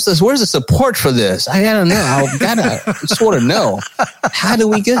 Where's the support for this? I don't know. I sort of know. How do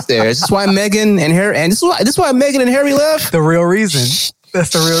we get there? Is this why Meghan and Harry? And this is why Meghan and Harry left? The real reason. That's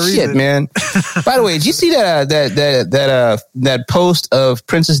the real reason. Shit, man. By the way, did you see that post of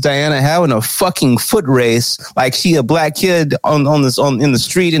Princess Diana having a fucking foot race like she a black kid in the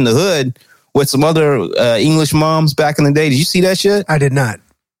street in the hood with some other English moms back in the day? Did you see that shit? I did not.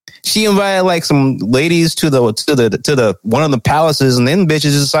 She invited like some ladies to the one of the palaces, and then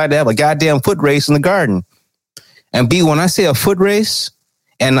bitches decided to have a goddamn foot race in the garden. And B, when I say a foot race,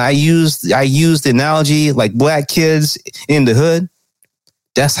 and I used the analogy like black kids in the hood,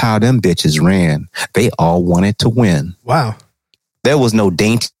 that's how them bitches ran. They all wanted to win. Wow. There was no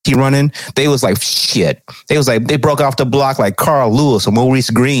dainty running. They was like shit. They was like they broke off the block like Carl Lewis or Maurice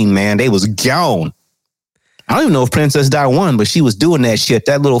Green, man. They was gone. I don't even know if Princess Di won, but she was doing that shit.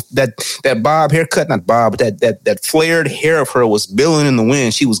 That little that bob haircut, not bob, but that flared hair of her was billowing in the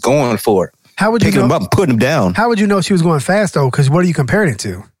wind. She was going for it. How would you picking know, them up and putting them down? How would you know she was going fast though? Because what are you comparing it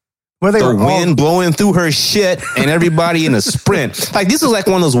to? Where they the were wind blowing through her shit and everybody in a sprint. Like this is like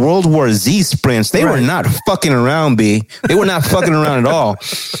one of those World War Z sprints. They were not fucking around, B. They were not fucking around at all.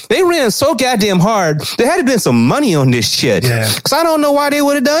 They ran so goddamn hard. There had to been some money on this shit. Yeah. Because I don't know why they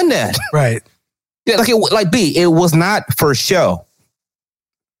would have done that. Right. Yeah, like B, it was not for show.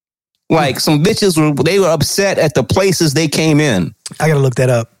 Like some bitches were upset at the places they came in. I gotta look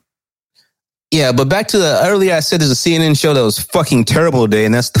that up. Yeah, but back to the earlier, I said there's a CNN show that was fucking terrible today,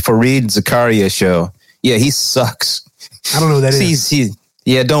 and that's the Fareed Zakaria show. Yeah, he sucks. I don't know who that is.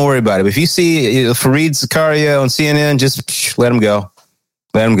 Yeah, don't worry about it. If you see Fareed Zakaria on CNN, just let him go.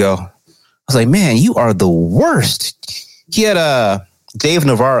 Let him go. I was like, man, you are the worst. He had Peter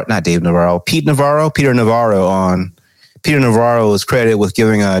Navarro on. Peter Navarro is credited with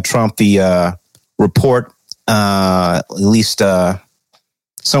giving Trump the report, at least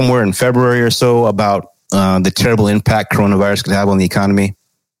somewhere in February or so, about the terrible impact coronavirus could have on the economy.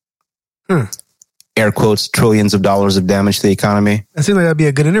 Air quotes, trillions of dollars of damage to the economy. That seems like that'd be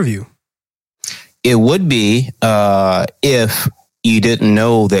a good interview. It would be if you didn't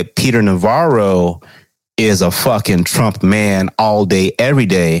know that Peter Navarro is a fucking Trump man all day, every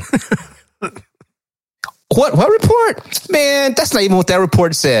day. What report? Man, that's not even what that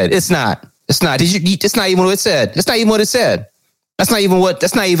report said. It's not. It's not. It's not even what it said. It's not even what it said. That's not even what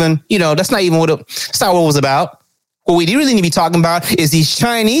it was about. What we really need to be talking about is these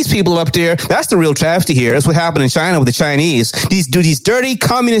Chinese people up there. That's the real tragedy here. That's what happened in China with the Chinese. These dirty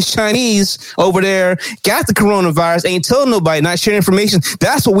communist Chinese over there got the coronavirus, ain't telling nobody, not sharing information.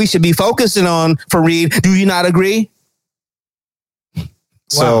 That's what we should be focusing on, Fareed. Do you not agree? Wow.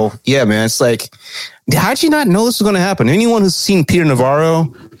 So, yeah, man, it's like, how'd you not know this was going to happen? Anyone who's seen Peter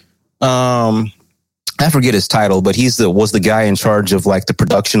Navarro, I forget his title, but was the guy in charge of like the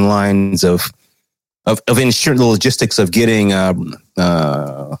production lines of ensuring the logistics of getting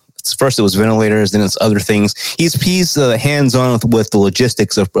first it was ventilators, then it's other things. He's hands on with the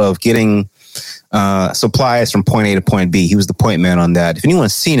logistics of getting supplies from point A to point B. He was the point man on that. If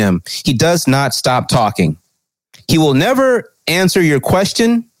anyone's seen him, he does not stop talking. He will never answer your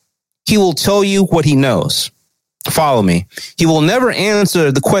question. He will tell you what he knows. Follow me. He will never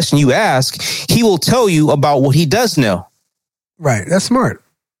answer the question you ask. He will tell you about what he does know. Right. That's smart.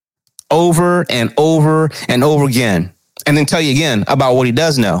 Over and over and over again. And then tell you again about what he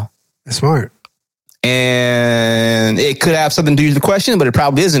does know. That's smart. And it could have something to do with the question, but it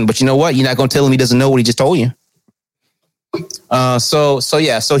probably isn't. But you know what? You're not going to tell him he doesn't know what he just told you. So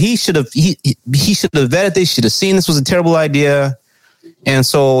he should have vetted this, should have seen this was a terrible idea. And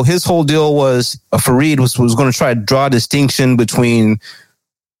so his whole deal was Fareed was going to try to draw a distinction between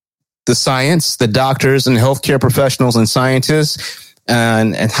the science, the doctors and healthcare professionals and scientists,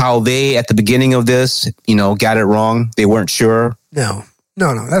 and how they, at the beginning of this, got it wrong. They weren't sure. No.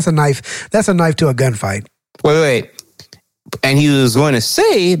 That's a knife. That's a knife to a gunfight. Wait. And he was going to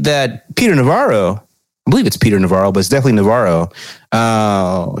say that Peter Navarro, I believe it's Peter Navarro, but it's definitely Navarro,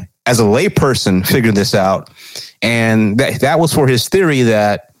 as a layperson figured this out. And that was for his theory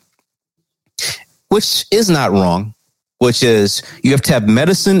that, which is not wrong, which is you have to have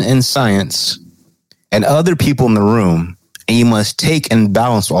medicine and science and other people in the room, and you must take and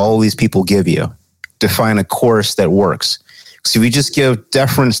balance what all these people give you to find a course that works. So if you just give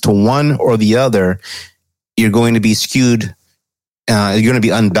deference to one or the other, you're going to be skewed. You're going to be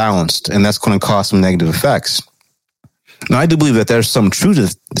unbalanced, and that's going to cause some negative effects. Now, I do believe that there's some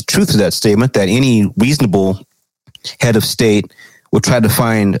truth to that statement, that any reasonable head of state would try to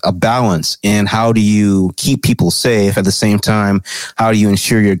find a balance in how do you keep people safe at the same time, how do you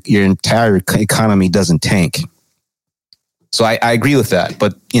ensure your entire economy doesn't tank. So I agree with that.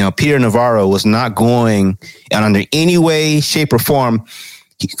 But, Peter Navarro was not going, and under any way, shape, or form,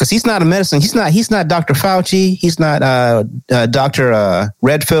 because he's not a medicine. He's not Dr. Fauci. He's not Dr.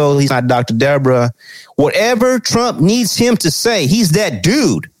 Redfield. He's not Dr. Deborah. Whatever Trump needs him to say, he's that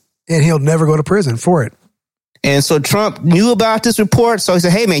dude. And he'll never go to prison for it. And so Trump knew about this report. So he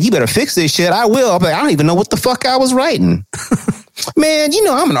said, hey, man, you better fix this shit. I will. I'm like, I don't even know what the fuck I was writing. Man, you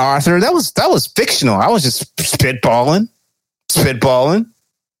know, I'm an author. That was fictional. I was just spitballing.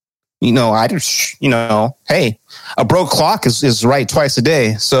 You know, I just, hey, a broke clock is right twice a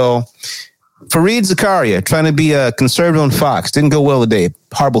day. So Fareed Zakaria trying to be a conservative on Fox didn't go well today.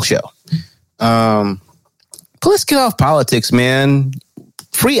 Horrible show. But let's get off politics, man.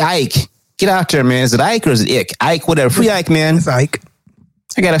 Free Ike. Get out there, man. Is it Ike or is it Ick? Ike, whatever. Free Ike, man. It's Ike.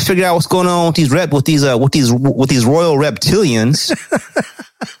 I gotta figure out what's going on with these royal reptilians.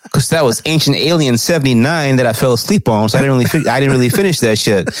 Because that was Ancient Alien 79 that I fell asleep on, so I didn't really finish that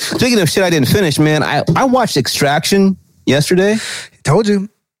shit. Speaking of shit I didn't finish, man, I watched Extraction yesterday. Told you.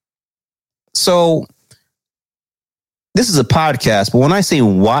 So this is a podcast, but when I say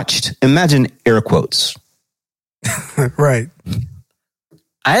watched, imagine air quotes. Right.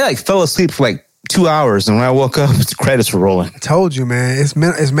 I fell asleep for 2 hours, and when I woke up, the credits were rolling. Told you, man. It's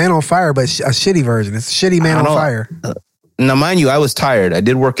Man on Fire, but a shitty version. It's Shitty Man on Fire. Now, mind you, I was tired. I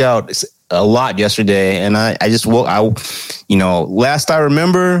did work out a lot yesterday, and I just woke. Last I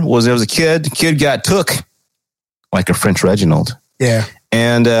remember was there was a kid. The kid got took like a French Reginald. Yeah,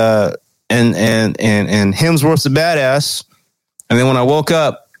 and Hemsworth's a badass. And then when I woke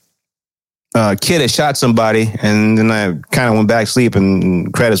up, kid had shot somebody, and then I kind of went back to sleep,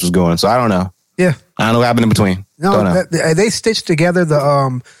 and credits was going. So I don't know. Yeah, I don't know what happened in between. No, they stitched together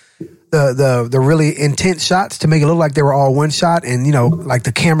the really intense shots to make it look like they were all one shot, and like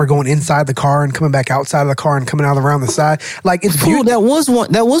the camera going inside the car and coming back outside of the car and coming out around the side. Like it's beautiful. That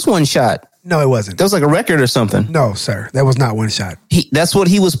was one shot. No, it wasn't. That was like a record or something. No, sir, that was not one shot. That's what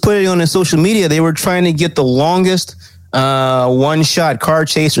he was putting on his social media. They were trying to get the longest one shot car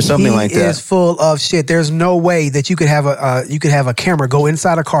chase or something like that. He is full of shit. There's no way that you could have a camera go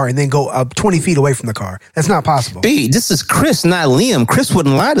inside a car and then go up 20 feet away from the car. That's not possible. B, this is Chris, not Liam. Chris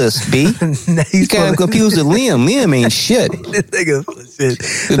wouldn't lie to us, B. You got him confused with Liam. Liam ain't shit. If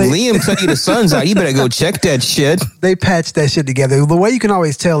Liam tell you the sun's out, you better go check that shit. They patched that shit together. The way you can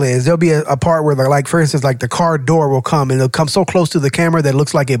always tell is there'll be a part where, for instance, the car door will come and it'll come so close to the camera that it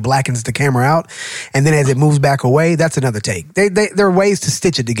looks like it blackens the camera out. And then as it moves back away, that's another take. There are ways to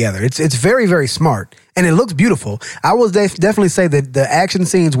stitch it together. It's very, very smart, and it looks beautiful. I will definitely say that the action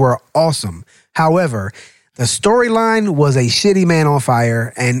scenes were awesome. However, the storyline was a shitty Man on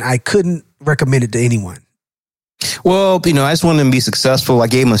Fire, and I couldn't recommend it to anyone. Well, I just wanted him to be successful. I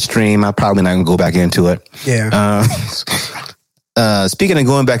gave him a stream. I'm probably not going to go back into it. Yeah. Speaking of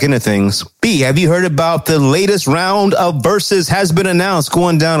going back into things, B, have you heard about the latest round of Versus has been announced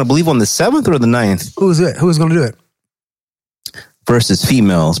going down, I believe, on the 7th or the 9th? Who is it? Who is going to do it? Versus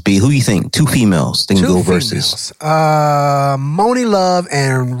females. B, who do you think? Two females. They can go versus. Moni Love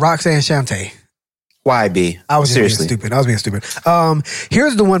and Roxanne Shante. Why, B? I was being stupid. Here's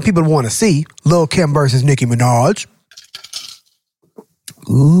the one people want to see: Lil' Kim versus Nicki Minaj.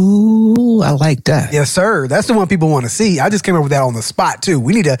 Ooh, I like that. Yes, sir. That's the one people want to see. I just came up with that on the spot too.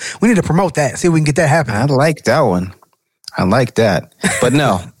 We need to promote that. See if we can get that happening. I like that one. I like that. But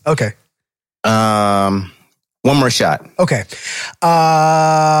no. Okay. One more shot. Okay.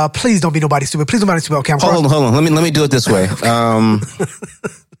 Please don't be nobody stupid. Please don't be nobody stupid. Okay, hold on. Let me do it this way.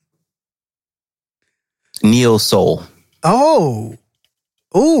 Neo Soul. Oh,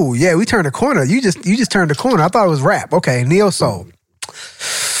 yeah. We turned a corner. You just turned a corner. I thought it was rap. Okay, Neo Soul.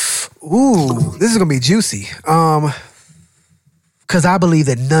 Ooh, this is gonna be juicy. Because I believe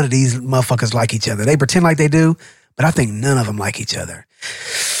that none of these motherfuckers like each other. They pretend like they do, but I think none of them like each other.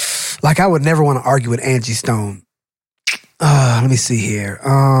 Like, I would never want to argue with Angie Stone. Let me see here.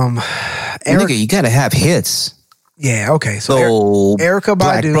 Nigga, you gotta have hits. Yeah, okay. So Erykah Badu.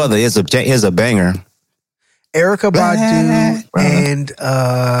 Black Brother is a banger. Erykah Badu and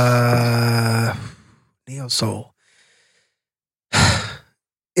Neo Soul.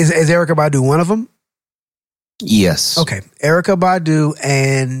 Is Erykah Badu one of them? Yes. Okay. Erykah Badu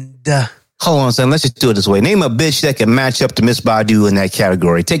and... Hold on, son. Let's just do it this way. Name a bitch that can match up to Miss Badu in that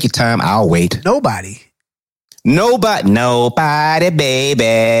category. Take your time. I'll wait. Nobody,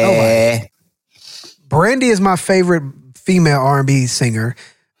 baby. Nobody. Brandy is my favorite female R&B singer.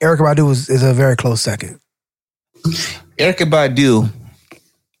 Erykah Badu is a very close second. Erykah Badu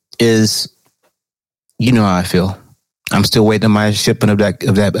is, you know how I feel. I'm still waiting on my shipment of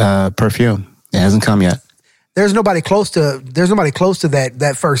that perfume. It hasn't come yet. There's nobody close to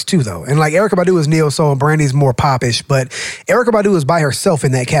that first two though. And like Erykah Badu is neo soul and Brandy's more popish, but Erykah Badu is by herself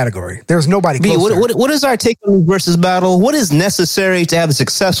in that category. There's nobody close to her. What is our take on the versus battle? What is necessary to have a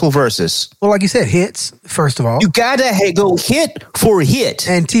successful versus? Well, like you said, hits, first of all. You gotta go hit for hit.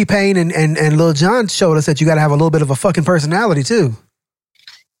 And T-Pain and Lil Jon showed us that you gotta have a little bit of a fucking personality too.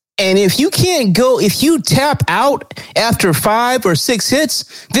 And if you tap out after 5 or 6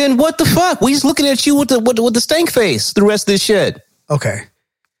 hits, then what the fuck? We just looking at you with the stank face the rest of this shit. Okay.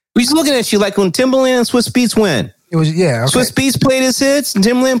 We just looking at you like when Timbaland and Swizz Beatz win. It was, yeah. Okay. Swizz Beatz played his hits and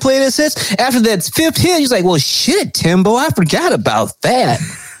Timbaland played his hits. After that 5th hit, he's like, well, shit, Timbo, I forgot about that.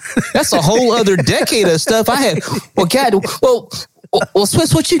 That's a whole other decade of stuff I had. Well, God, well,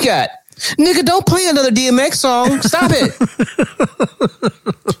 Swizz, what you got? Nigga, don't play another DMX song. Stop it.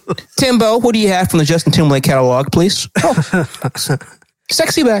 Timbo, what do you have from the Justin Timberlake catalog, please? Oh,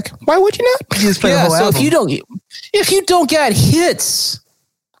 Sexy Back. Why would you not? You just play the whole album. If you don't got hits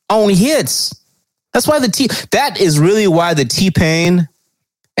on hits, that's why that is really why the T-Pain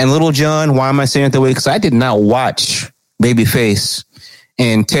and Lil Jon, why am I saying it that way? Because I did not watch Babyface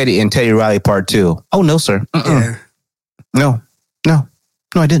and Teddy Riley Part 2. Oh, no, sir. Yeah. No,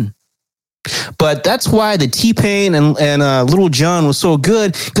 I didn't. But that's why the T-Pain and Lil Jon was so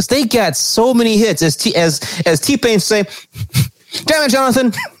good, because they got so many hits. As T-Pain say, damn it,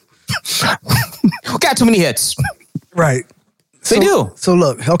 Jonathan, got too many hits. Right. They do. So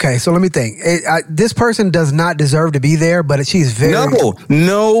look, okay, so let me think. This person does not deserve to be there, but she's very... No.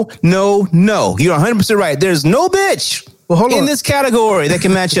 You're 100% right. There's no bitch in this category that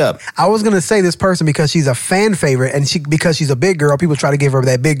can match up. I was going to say this person because she's a fan favorite, and because she's a big girl, people try to give her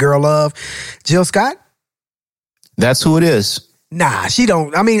that big girl love. Jill Scott? That's who it is. Nah, she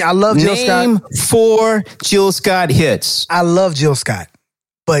don't. I mean, I love Jill Scott. Name 4 Jill Scott hits. I love Jill Scott,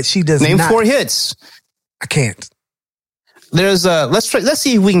 but she does not. Name 4 hits. I can't. There's let's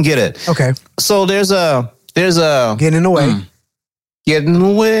see if we can get it. Okay. So there's a Getting in the Way. Getting in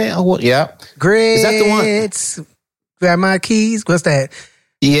the Way. Oh, yeah. Grits. Is that the one? Grab my keys. What's that?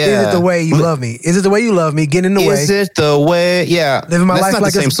 Yeah. Is it the way you love me? Is it the way you love me? Getting in the way. Is it the way? Yeah. Living my life not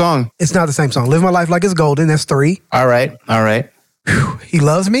like the same song. It's not the same song. Living my life like it's golden. That's 3. All right. Whew. He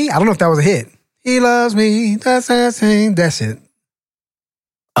loves me. I don't know if that was a hit. He loves me. That's it.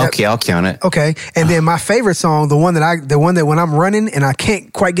 Okay, I'll count it. Okay, and then my favorite song, the one that when I'm running and I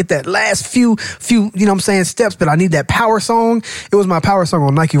can't quite get that last few, you know what I'm saying, steps, but I need that power song. It was my power song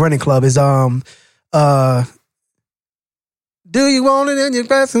on Nike Running Club. Is Do you want it in your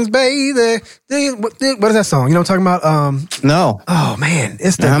presence, baby? What is that song? You know what I'm talking about? No. Oh man,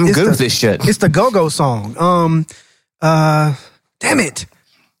 I'm good with this shit. It's the Go-Go song. Damn it.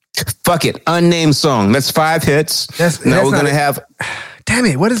 Fuck it. Unnamed song. That's 5 hits. Now we're gonna have. Damn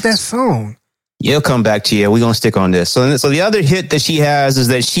it, what is that song? It'll come back to you. We're going to stick on this. So the other hit that she has is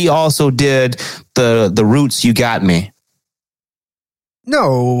that she also did the Roots, You Got Me.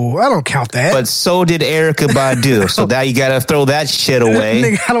 No, I don't count that. But so did Erykah Badu. So now you got to throw that shit away.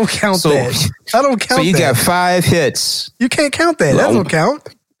 Nigga, I don't count that. I don't count that. So you got 5 hits. You can't count that. That don't count.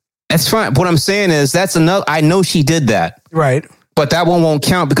 That's fine. What I'm saying is that's enough. I know she did that. Right. But that one won't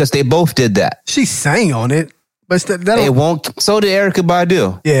count because they both did that. She sang on it. But it won't. So did Erykah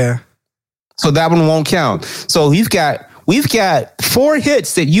Badu. Yeah. So that one won't count. So we've got 4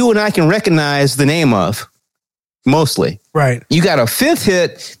 hits that you and I can recognize the name of, mostly. Right. You got a 5th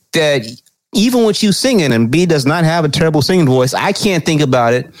hit that even with you singing, and B does not have a terrible singing voice. I can't think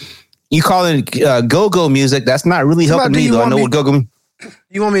about it. You call it go-go music. That's not really helping me, though. I know what go-go.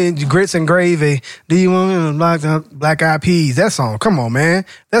 You want me grits and gravy? Do you want me black eyed peas? That song. Come on, man.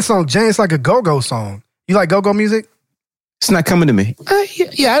 That song, James, like a go-go song. You like go-go music? It's not coming to me. Go-go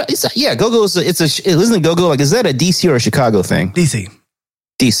isn't it go-go? Like, is that a DC or a Chicago thing? DC.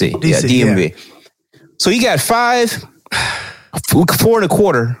 Yeah, DMV. Yeah. So you got 4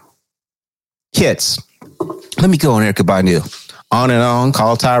 1/4 hits. Let me go on Erykah Badu. On and On,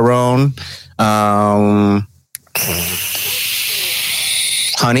 Call Tyrone.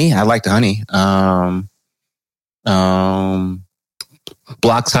 Honey, I like the Honey.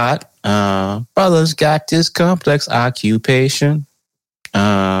 Block's Hot. Brothers got this complex occupation.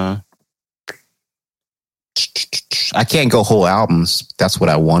 I can't go whole albums. That's what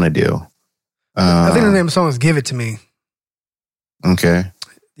I want to do. I think the name of the song is Give It To Me. Okay.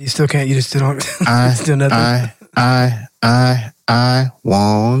 You still can't. You just still don't. Still nothing. I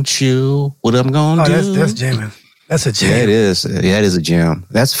want you. What I'm gonna do? That's jamming. That's a jam. Yeah, it is. Yeah, it is a jam.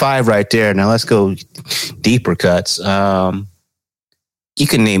 That's 5 right there. Now let's go deeper cuts. You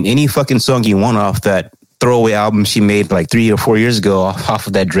can name any fucking song you want off that throwaway album she made like 3 or 4 years ago off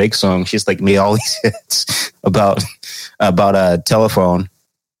of that Drake song. She's like made all these hits about a telephone.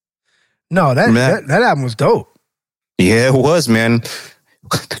 No, that album was dope. Yeah, it was, man.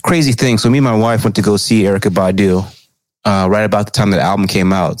 Crazy thing. So me and my wife went to go see Erykah Badu right about the time that album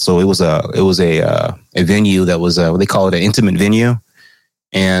came out. So it was a venue that was what they call it, an intimate venue,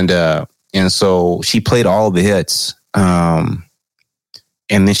 and so she played all the hits. And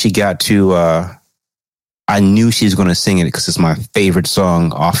then she got to. I knew she was going to sing it because it's my favorite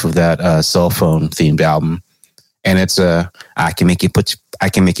song off of that cell phone themed album, and it's I can make you put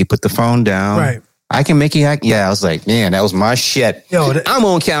the phone down. Right. I can make you act. Yeah, I was like, man, that was my shit. Yo, I'm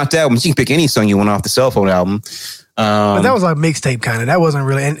gonna count that one. You can pick any song you want off the cell phone album. But that was like mixtape kind of. That wasn't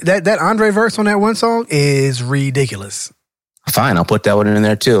really. And that Andre verse on that one song is ridiculous. Fine, I'll put that one in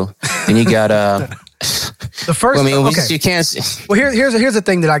there too. And you got the first. I mean, okay. you can't. Well, here's the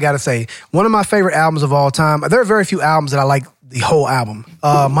thing that I got to say. One of my favorite albums of all time. There are very few albums that I like the whole album.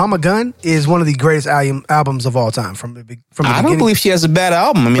 Mama Gun is one of the greatest albums of all time. From the beginning. I don't believe she has a bad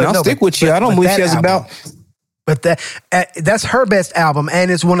album. I mean, I'll stick with you. I don't believe she has a bad. But that's her best album, and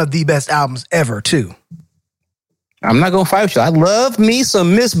it's one of the best albums ever too. I'm not gonna fight with you. I love me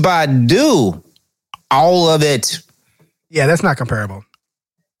some Miss Badu, all of it. Yeah, that's not comparable.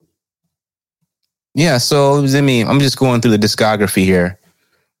 Yeah, so I mean, I'm just going through the discography here.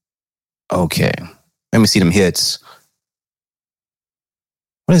 Okay, let me see them hits.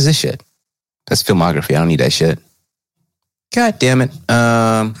 What is this shit? That's filmography. I don't need that shit. God damn it.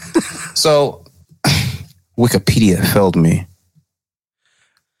 So Wikipedia failed me.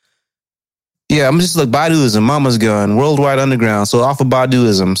 Yeah, I'm just like Baduism, Mama's Gun, Worldwide Underground. So off of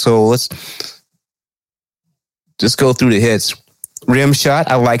Baduism. So let's just go through the hits. Rim Shot,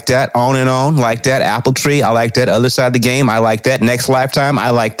 I like that. On and On, like that. Apple Tree, I like that. Other Side of the Game, I like that. Next Lifetime, I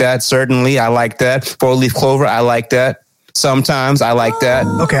like that. Certainly, I like that. 4-Leaf Clover, I like that. Sometimes, I like that.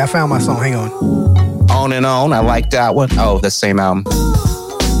 Okay, I found my song. Hang on. On and On, I like that one. Oh, the same album.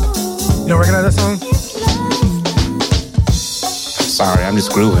 You don't recognize that song? Sorry, I'm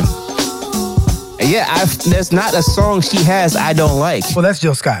just grooving. Yeah, there's not a song she has I don't like. Well, that's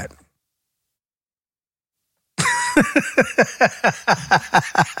Jill Scott.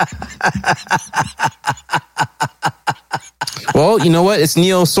 Well, you know what? It's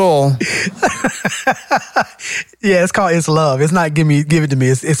neo soul. Yeah, it's called "It's Love." It's not "Give It to Me."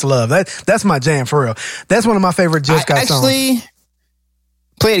 It's "Love." That's my jam for real. That's one of my favorite Jill Scott songs. Actually,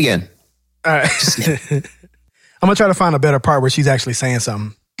 play it again. All right. I'm gonna try to find a better part where she's actually saying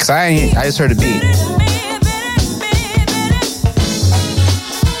something. Cause I just heard a beat.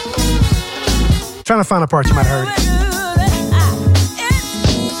 Trying to find a part you might have heard.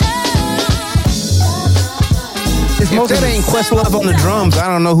 If that ain't Questlove on the drums, I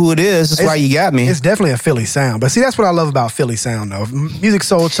don't know who it is. That's why you got me. It's definitely a Philly sound. But see, that's what I love about Philly sound, though. Music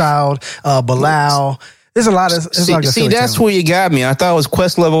Soul Child, Bilal. There's a lot of... See, that's where you got me. I thought it was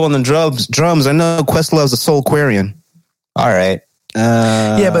Questlove on the drums. I know Questlove's a Soulquarian. All right.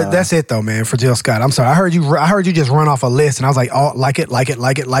 Yeah, but that's it though, man. For Jill Scott, I'm sorry. I heard you just run off a list, and I was like, "Oh, like it, love it,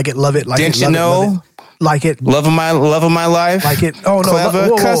 love it." Didn't you know? Like it, love of my life. Like it. Oh no, clever,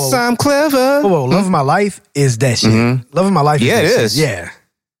 cause I'm clever. Whoa, love of my life is that shit. Mm-hmm. Love of my life. Yeah, it is. Yeah.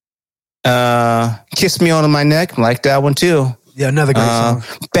 Kiss Me on My Neck, like that one too. Yeah, another great song.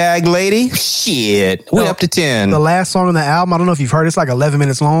 Bag Lady, shit. We're up to 10. The last song on the album, I don't know if you've heard. It's like 11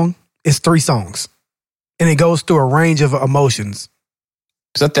 minutes long. It's 3 songs, and it goes through a range of emotions.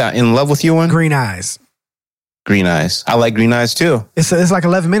 Is that In Love With You one? Green Eyes. Green Eyes. I like Green Eyes too. It's like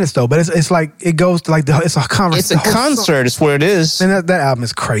 11 minutes though, but it's like it goes to like it's a conversation. It's a concert. It's where it is. And that album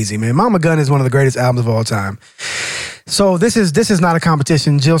is crazy, man. Mama Gun is one of the greatest albums of all time. So this is not a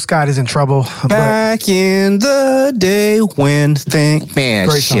competition. Jill Scott is in trouble. Back in the day when man,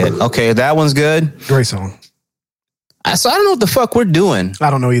 great shit. Song. Okay, that one's good. Great song. So I don't know what the fuck we're doing. I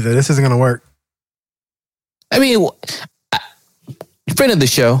don't know either. This isn't gonna work. I mean, friend of the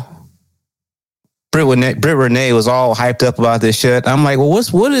show, Britt Renee was all hyped up about this shit. I'm like, well,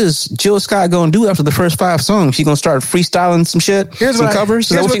 what is Jill Scott going to do after the first 5 songs? She going to start freestyling some shit? Some covers?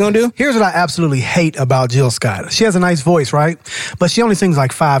 Is that what she going to do? Here's what I absolutely hate about Jill Scott. She has a nice voice, right? But she only sings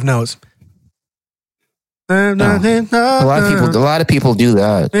like 5 notes. A lot of people do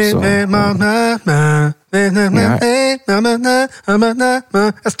that. So.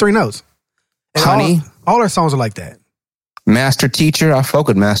 That's 3 notes. And Honey. All her songs are like that. Master Teacher. I fuck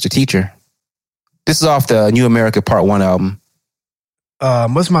with Master Teacher. This is off the New America Part 1 album.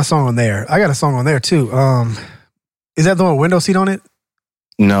 What's my song on there? I got a song on there too. Is that the one with Window Seat on it?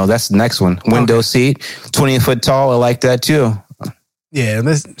 No, that's the next one. Window Seat. 20 Foot Tall. I like that too. Yeah,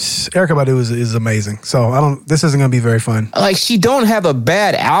 this Erykah Badu is amazing. So this isn't going to be very fun. Like, she don't have a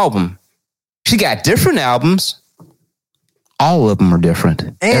bad album. She got different albums. All of them are different.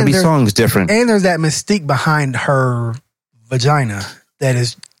 And every song is different. And there's that mystique behind her vagina that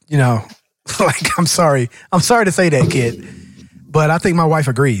is, like, I'm sorry to say that, kid, but I think my wife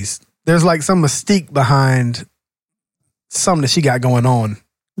agrees. There's like some mystique behind something that she got going on.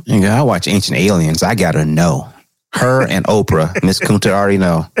 I watch Ancient Aliens. I gotta know. Her and Oprah. Miss Kunta already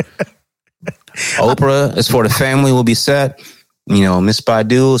know. Oprah is for the family will be set. Miss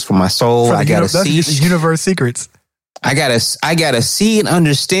Badu is for my soul. I gotta see universe secrets. I gotta see and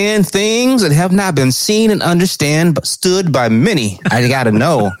understand things that have not been seen and understood by many. I gotta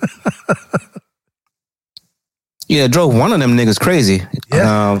know. Drove one of them niggas crazy.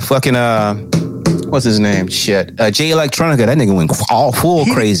 Yeah. What's his name? Shit. Jay Electronica. That nigga went all full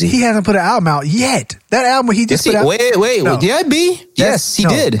crazy. He hasn't put an album out yet. That album he just put out. Wait. No. Did I be? Yes, he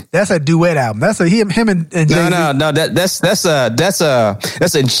did. That's a duet album. That's him and Jay-Z. No. That's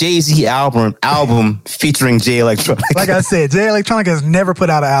a Jay-Z album featuring Jay Electronica. Like I said, Jay Electronica has never put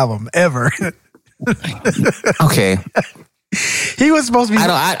out an album ever. Okay. He was supposed to be.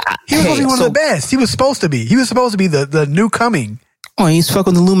 He was supposed to be one of the best. He was supposed to be. He was supposed to be the new coming. Oh, he's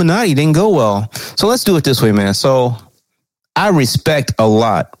fucking the Illuminati. Didn't go well. So let's do it this way, man. So I respect a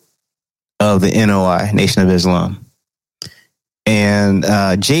lot of the NOI, Nation of Islam. And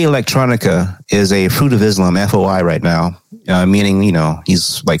Jay Electronica is a Fruit of Islam, FOI right now. Meaning,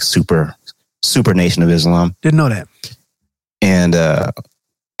 he's like super Nation of Islam. Didn't know that. And I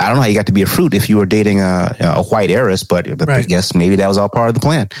don't know how you got to be a fruit if you were dating a white heiress, but right. I guess maybe that was all part of the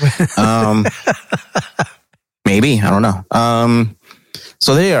plan. Maybe. I don't know.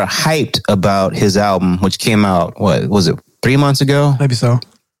 So they are hyped about his album, which came out, what was it, 3 months ago? Maybe so.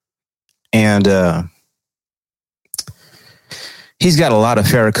 And he's got a lot of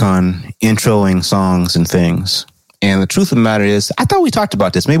Farrakhan introing songs and things. And the truth of the matter is, I thought we talked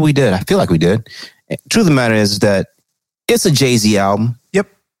about this. Maybe we did. I feel like we did. Truth of the matter is that it's a Jay-Z album. Yep.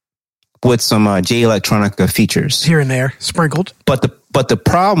 With some Jay Electronica features. Here and there, sprinkled. But the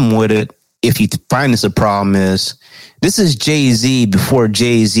problem with it, if you find this a problem, is this is Jay-Z before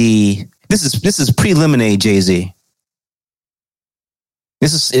Jay-Z. This is pre-Lemonade Jay-Z.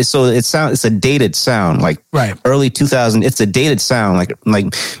 It's a dated sound, like right. Early 2000. It's a dated sound, like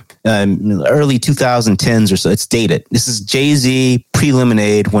early 2010s or so. It's dated. This is Jay-Z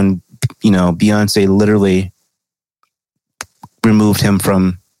pre-Lemonade when Beyonce literally removed him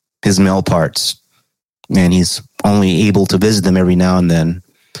from his male parts, and he's only able to visit them every now and then,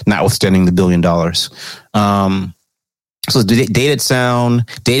 notwithstanding the $1 billion. So dated sound,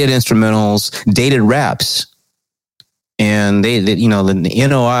 dated instrumentals, dated raps, and they the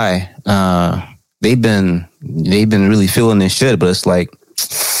NOI, they've been really feeling this shit, but it's like,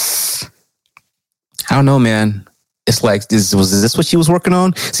 I don't know, man. It's like, was this what she was working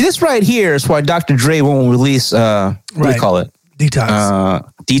on? See, this right here is why Dr. Dre won't release, what do you call it?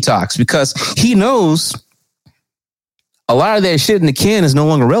 Detox, because he knows a lot of that shit in the can is no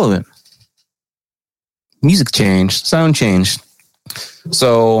longer relevant. Music changed, sound changed.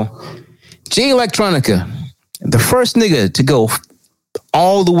 So Jay Electronica, the first nigga to go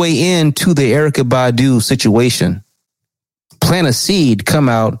all the way into the Erykah Badu situation, plant a seed, come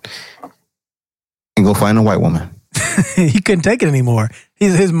out and go find a white woman. He couldn't take it anymore.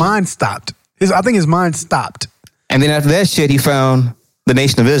 His mind stopped. I think his mind stopped. And then after that shit, he found the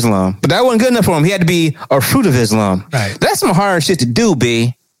Nation of Islam. But that wasn't good enough for him. He had to be a Fruit of Islam. Right. That's some hard shit to do,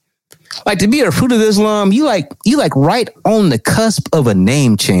 B. Like, to be a Fruit of Islam, you like right on the cusp of a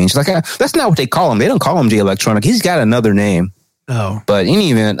name change. Like, that's not what they call him. They don't call him Jay Electronica. He's got another name. Oh. But in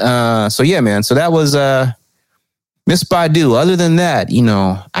any event, so yeah, man. So that was Miss Badu. Other than that,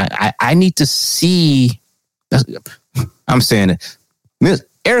 I need to see. I'm saying it. Miss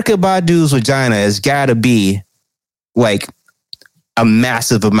Erykah Badu's vagina has got to be like a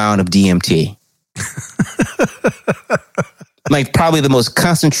massive amount of DMT. Like probably the most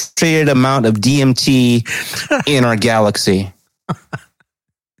concentrated amount of DMT in our galaxy. It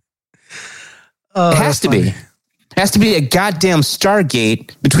has to be. It has to be a goddamn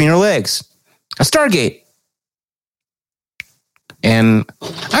Stargate between her legs. A Stargate. And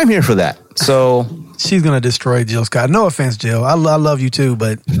I'm here for that. So she's going to destroy Jill Scott. No offense, Jill. I love you too,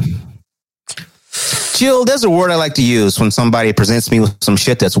 but Jill, there's a word I like to use when somebody presents me with some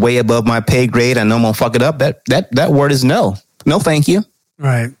shit that's way above my pay grade. I know I'm gonna fuck it up. That word is no. No, thank you.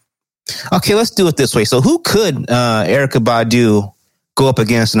 Right. Okay, let's do it this way. So who could Erykah Badu go up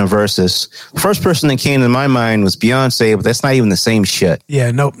against in a versus. First person that came to my mind was Beyonce, but that's not even the same shit. Yeah,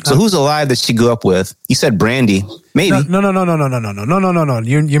 nope. So who's alive that she go up with? You said Brandy. Maybe. No.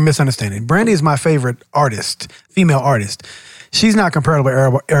 You're misunderstanding. Brandy is my favorite artist, female artist. She's not comparable to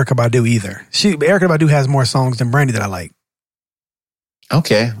Erykah Badu either. Erykah Badu has more songs than Brandy that I like.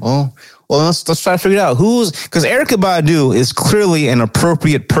 Okay, well, let's try to figure it out. Because Erykah Badu is clearly an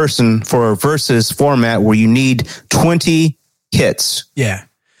appropriate person for a versus format where you need 20 hits. Yeah.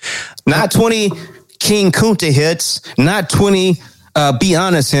 Not 20 King Kunta hits, not 20 Be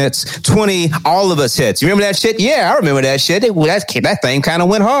Honest hits, 20 All of Us hits. You remember that shit? Yeah, I remember that shit. That thing kind of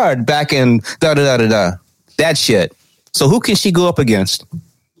went hard back in da-da-da-da-da. That shit. So who can she go up against?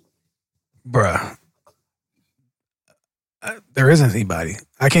 Bruh. There isn't anybody.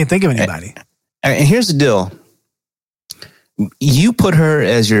 I can't think of anybody. And here's the deal. You put her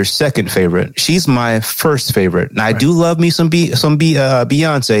as your second favorite. She's my first favorite. And I do love me some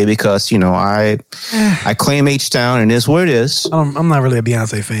Beyonce because, I claim H-Town and it is where it is. I'm not really a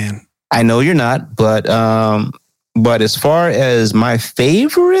Beyonce fan. I know you're not, but as far as my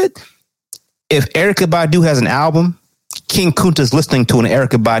favorite, if Erykah Badu has an album, King Kunta's listening to an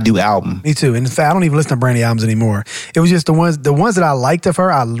Erykah Badu album. Me too. And in fact, I don't even listen to Brandy albums anymore. It was just the ones that I liked of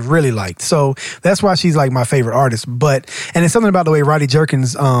her, I really liked. So that's why she's like my favorite artist. And it's something about the way Roddy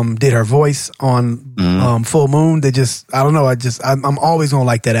Jerkins did her voice on Full Moon that just, I don't know. I'm always gonna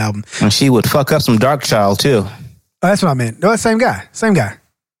like that album. And she would fuck up some Dark Child too. Oh, that's what I meant. No, same guy. Same guy?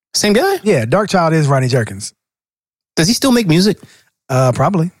 Yeah, Dark Child is Roddy Jerkins. Does he still make music?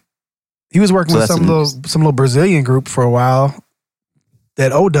 Probably. He was working with some little Brazilian group for a while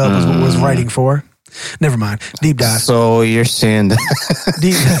that O-Dub was writing for. Never mind. Deep dive. So you're saying that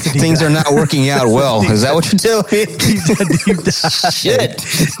things are not working out well. Is that what you're telling me? Deep dive. Shit.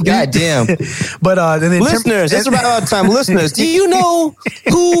 God damn. But listeners, it's about all the time. Listeners, do you know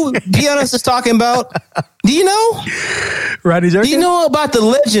who Be Honest is talking about? Do you know? Roddy Jerkins? Do you know about the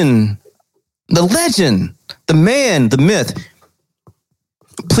legend, the man, the myth?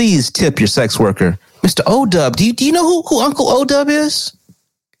 Please tip your sex worker. Mr. O-Dub, do you know who Uncle O-Dub is?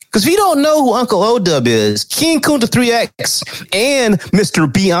 Because if you don't know who Uncle O-Dub is, King Kunta 3X and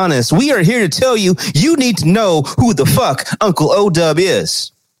Mr. Be Honest, we are here to tell you, you need to know who the fuck Uncle O-Dub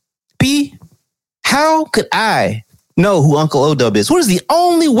is. B, how could I know who Uncle O-Dub is? What is the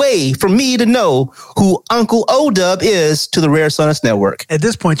only way for me to know who Uncle O-Dub is to the Rare Sonnets Network? At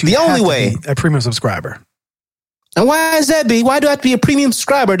this point, you have to be a premium subscriber. And why is that, B? Why do I have to be a premium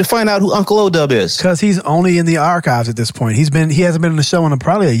subscriber to find out who Uncle O-Dub is? Because he's only in the archives at this point. He hasn't been on the show in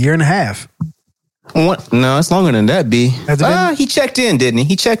probably a year and a half. What? No, it's longer than that, B. He checked in, didn't he?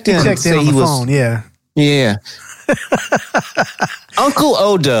 He checked in. He checked in on the phone, yeah. Yeah. Uncle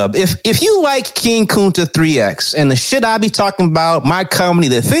O-Dub, if you like King Kunta 3X and the shit I be talking about, my company,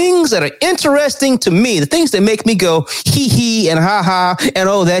 the things that are interesting to me, the things that make me go hee and ha ha and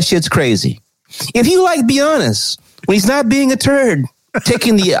oh, that shit's crazy. If you like Be Honest, when he's not being a turd,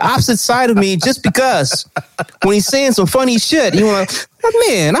 taking the opposite side of me just because when he's saying some funny shit, you want to,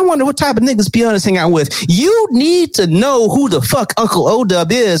 man, I wonder what type of niggas Be Honest hang out with. You need to know who the fuck Uncle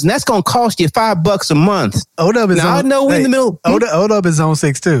O-Dub is, and that's going to cost you $5 a month. O-Dub is now, I know in the middle. O-Dub is on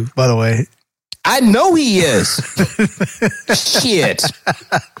 6 too, by the way. I know he is. Shit.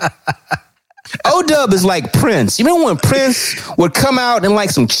 O-Dub is like Prince. You remember when Prince would come out in like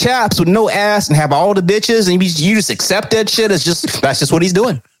some chaps with no ass and have all the bitches and you just accept that shit? That's just what he's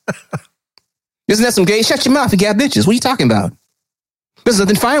doing. Isn't that some gay? Shut your mouth, you got bitches. What are you talking about? There's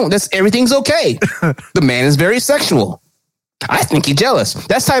nothing fine. Everything's okay. The man is very sexual. I think he's jealous.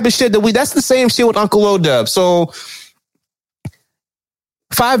 That's type of shit that's the same shit with Uncle O-Dub. So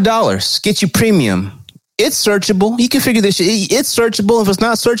 $5 get you premium. It's searchable. You can figure this shit. It's searchable. If it's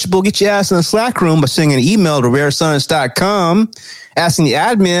not searchable, get your ass in the Slack room by sending an email to raresonnets.com, asking the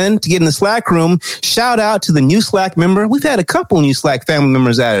admin to get in the Slack room. Shout out to the new Slack member. We've had a couple new Slack family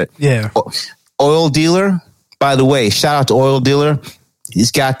members at it. Yeah. Oil Dealer, by the way, shout out to Oil Dealer. He's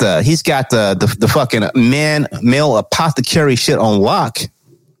got the fucking male apothecary shit on lock.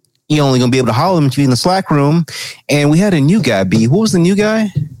 You're only gonna be able to holler him if you're in the Slack room. And we had a new guy, B. What was the new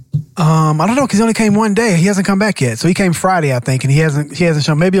guy? I don't know, because he only came one day. He hasn't come back yet. So he came Friday, I think, and he hasn't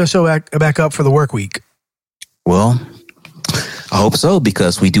shown. Maybe he'll show back up for the work week. Well, I hope so,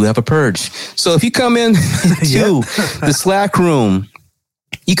 because we do have a purge. So if you come in to the Slack room,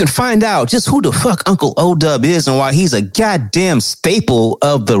 you can find out just who the fuck Uncle O-Dub is and why he's a goddamn staple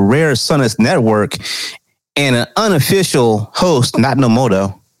of the Rare Sonnets Network and an unofficial host, not no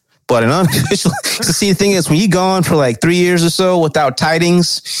moto, But an unofficial, so see, the thing is, when you gone for like 3 years or so without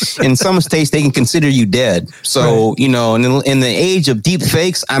tidings, in some states, they can consider you dead. So, you know, in the age of deep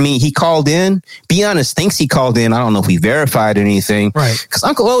fakes, I mean, he called in. Be honest, thinks he called in. I don't know if he verified anything. Right. Because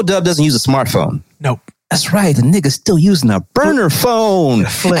Uncle O-Dub doesn't use a smartphone. Nope. That's right. The nigga's still using a burner phone.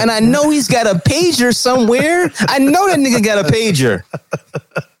 And I know he's got a pager somewhere. I know that nigga got a pager.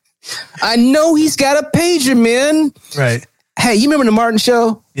 I know he's got a pager, man. Right. Hey, you remember the Martin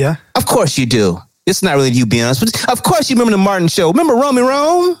Show? Yeah. Of course you do. It's not really you being honest, but of course you remember the Martin Show. Remember Romy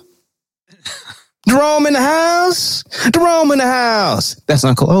Rome? Jerome in the house? Jerome in the house. That's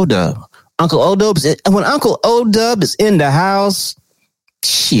Uncle O-Dub. When Uncle O-Dub is in the house,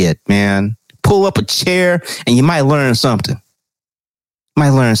 shit, man. Pull up a chair and you might learn something.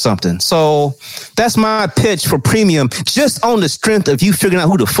 So that's my pitch for premium, just on the strength of you figuring out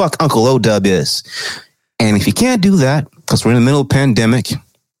who the fuck Uncle O-Dub is. And if you can't do that, because we're in the middle of a pandemic,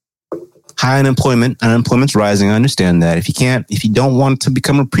 high unemployment's rising. I understand that. If you don't want to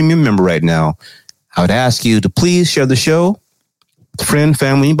become a premium member right now, I would ask you to please share the show with a friend,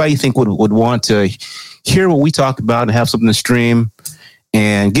 family, anybody you think would want to hear what we talk about and have something to stream.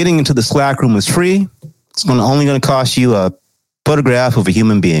 And getting into the Slack room is free. It's only going to cost you a photograph of a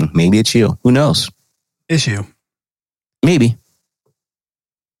human being. Maybe it's you. Who knows? It's you. Maybe.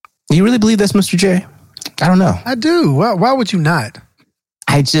 Do you really believe this, Mr. J? I don't know. I do. Why would you not?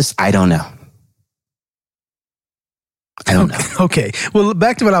 I don't know. I don't know. Okay. Well,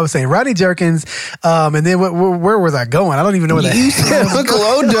 back to what I was saying. Rodney Jerkins, and then where was I going? I don't even know where that You said Uncle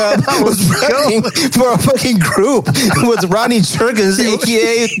O-Dub was running for a fucking group. It was Rodney Jerkins,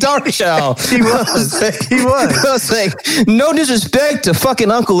 a.k.a. Dark Child. He was. I was like, no disrespect to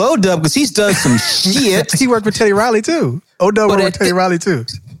fucking Uncle O-Dub because he's done some shit. He worked with Teddy Riley, too. O-Dub worked with Teddy Riley, too.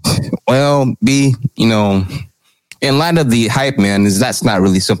 Well, in light of the hype man, that's not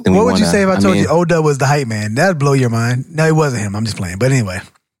really something What would you say if I told you O-Dub was the hype man? That'd blow your mind. No, it wasn't him. I'm just playing. But anyway.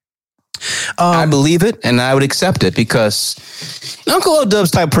 I believe it and I would accept it because Uncle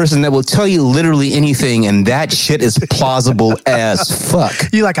O-Dub's type of person that will tell you literally anything and that shit is plausible as fuck.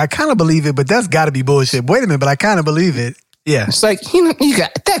 You're like, I kind of believe it, but that's got to be bullshit. Wait a minute, but I kind of believe it. Yeah. It's like, you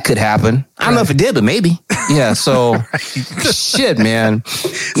got that could happen. I don't know if it did, but maybe. Yeah, so shit, man.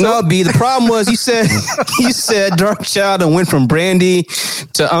 No, B, the problem was you said Dark Child and went from Brandy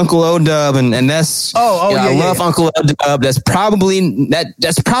to Uncle O-Dub and that's I love Uncle O-Dub. That's probably not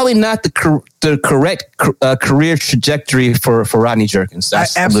the correct career trajectory for Rodney Jerkins.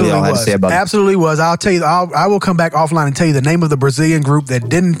 That's absolutely all I have to say about it. Absolutely was. I'll tell you, I will come back offline and tell you the name of the Brazilian group that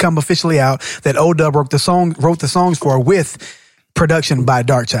didn't come officially out that O-Dub wrote the songs for with production by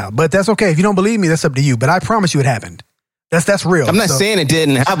Dark Child. But that's okay. If you don't believe me, that's up to you. But I promise you it happened. That's real. I'm not saying it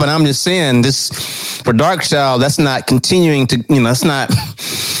didn't happen. I'm just saying this for Dark Child. That's not continuing to. That's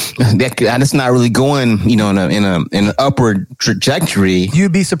not really going. In an upward trajectory.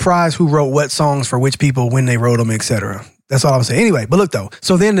 You'd be surprised who wrote what songs for which people, when they wrote them, etc. That's all I'm saying. Anyway, but look though.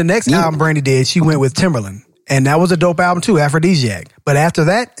 So then the next album Brandy did, she went with Timbaland. And that was a dope album too, Aphrodisiac. But after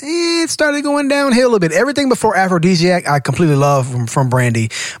that, it started going downhill a little bit. Everything before Aphrodisiac, I completely love from Brandy.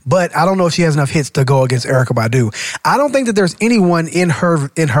 But I don't know if she has enough hits to go against Erykah Badu. I don't think that there's anyone in her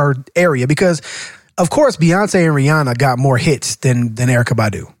area because, of course, Beyonce and Rihanna got more hits than Erykah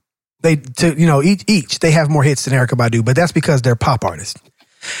Badu. Each they have more hits than Erykah Badu, but that's because they're pop artists.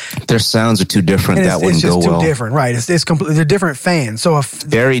 Their sounds are too different. That wouldn't go well. It's just too different, right? It's completely. They're different fans, so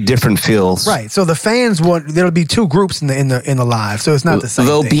very different feels, right? So the fans there'll be two groups in the live, so it's not the same.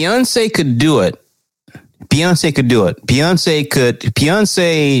 Though thing. Beyonce could do it. Beyonce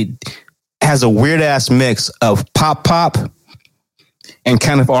has a weird ass mix of pop and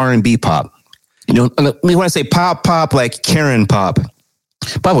kind of R&B pop. We want to say pop like Karen pop.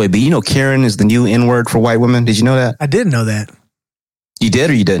 By the way, but Karen is the new N word for white women. Did you know that? I didn't know that. You did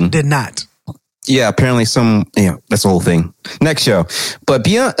or you didn't? Did not. Yeah, apparently that's the whole thing. Next show. But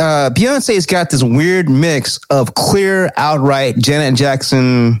Beyonce's got this weird mix of clear, outright Janet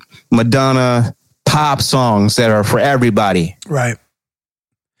Jackson, Madonna pop songs that are for everybody. Right.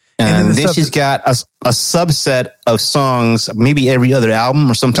 And then she's got a subset of songs, maybe every other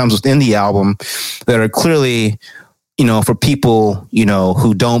album or sometimes within the album, that are clearly, for people,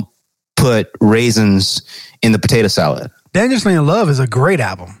 who don't put raisins in the potato salad. Dangerously in Love is a great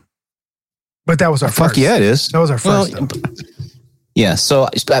album. But that was our first. Fuck yeah, it is. That was our first. Yeah, so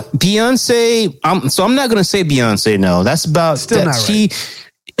Beyonce, I'm not going to say Beyonce, no. That's about still that. Not right.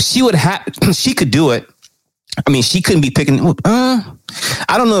 She could do it. I mean, she couldn't be picking. I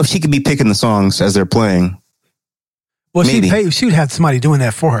don't know if she could be picking the songs as they're playing. Well, she would have somebody doing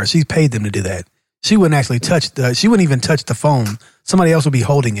that for her. She paid them to do that. She wouldn't actually she wouldn't even touch the phone. Somebody else would be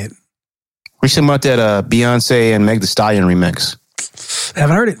holding it We're talking about that Beyonce and Meg Thee Stallion remix. I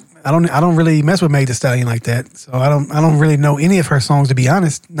haven't heard it. I don't really mess with Meg Thee Stallion like that. So I don't really know any of her songs, to be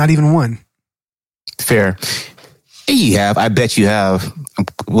honest. Not even one. Fair. You have. I bet you have.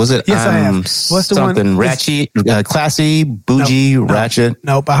 Was it? Yes, I have. What's the something one? Ratchet, classy, bougie, ratchet.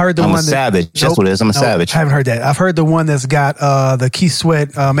 Nope. I heard the I'm one. a savage. Nope, That's what it is. I'm a savage. I haven't heard that. I've heard the one that's got the Keith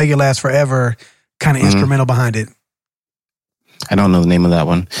Sweat, Make It Last Forever kind of instrumental behind it. I don't know the name of that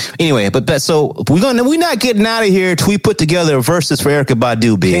one. Anyway, but so we're not getting out of here till we put together a verses for Erykah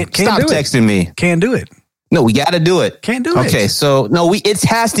Badu. B. Stop texting me. Can't do it. No, we got to do it. Can't do it. Okay, so no, it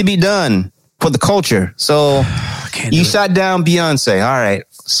has to be done for the culture. So you shot down Beyonce. All right.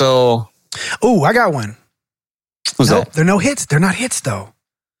 So, I got one. Who's that? They're no hits. They're not hits though.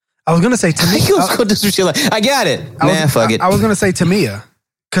 I was gonna say Tamia. I got it. Fuck it. I was gonna say Tamia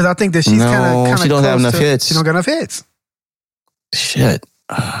because I think that she's kind of. She don't have enough hits. She don't got enough hits. Shit.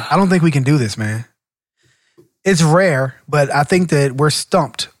 I don't think we can do this, man. It's rare, but I think that we're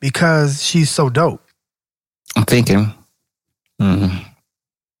stumped because she's so dope. I'm thinking.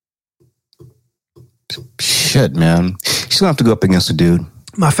 Shit, man. She's gonna have to go up against a dude.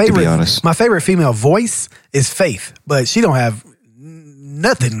 My favorite, to be honest. My favorite female voice is Faith, but she don't have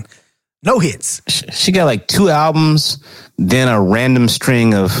nothing, no hits. She got like 2 albums, then a random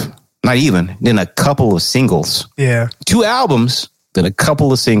string of then a couple of singles. Yeah, 2 albums, then a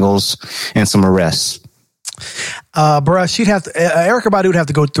couple of singles, and some arrests. Bruh, she'd have to. Erykah Badu would have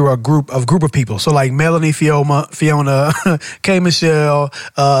to go through a group of people. So like Melanie, Fiona, K Michelle.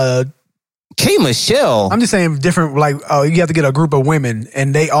 K Michelle. I'm just saying different. Like, you have to get a group of women,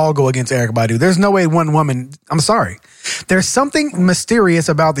 and they all go against Erykah Badu. There's no way one woman. I'm sorry. There's something mysterious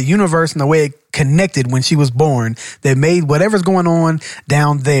about the universe and the way it connected when she was born that made whatever's going on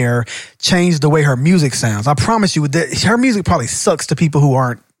down there change the way her music sounds. I promise you, her music probably sucks to people who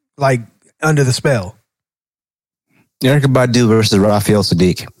aren't like under the spell. Erykah Badu versus Raphael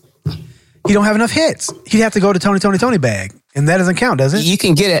Sadiq. He don't have enough hits. He'd have to go to Tony bag, and that doesn't count, does it? You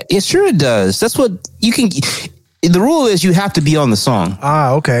can get it. Sure, it does. That's what you can. The rule is you have to be on the song.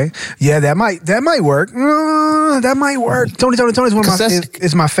 Ah, okay. Yeah, that might work. That might work. Tony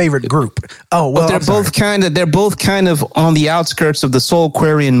is my favorite group. Oh well, but they're both kind of on the outskirts of the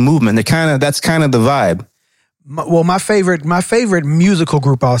Soulquarian movement. That's kind of the vibe. My favorite musical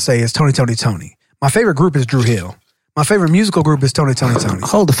group, I'll say, is Tony. My favorite group is Dru Hill. My favorite musical group is Tony.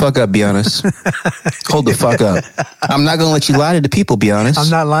 Hold the fuck up, be honest. Hold the fuck up. I'm not gonna let you lie to the people, be honest. I'm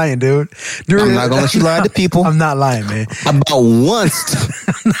not lying, dude. I'm not gonna let you lie to people. I'm not lying, man. About once.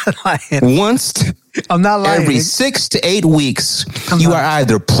 I'm not lying. Once. I'm not lying. Every 6 to 8 weeks, you are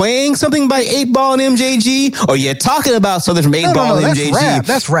either playing something by 8 Ball and MJG, or you're talking about something from 8 Ball and MJG.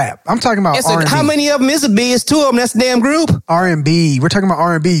 That's rap. I'm talking about R&B. How many of them is it? It's 2 of them. That's the damn group. R&B. We're talking about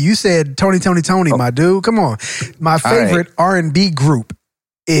R&B. You said Tony, my dude. Come on. My favorite R&B group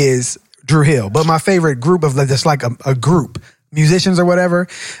is Dru Hill, but my favorite group of just like a group, musicians or whatever,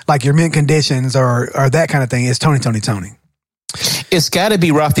 like your Mint Conditions or that kind of thing, is Tony. It's got to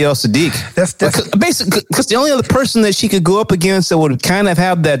be Raphael Sadiq. That's basically because the only other person that she could go up against that would kind of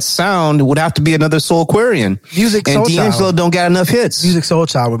have that sound would have to be another Soulquarian. Music Soul and D'Angelo Child. Don't got enough hits. Music Soul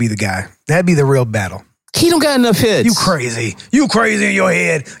Child would be the guy. That'd be the real battle. He don't got enough hits. You crazy in your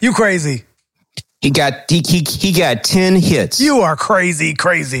head. You crazy. He got 10 hits. You are crazy.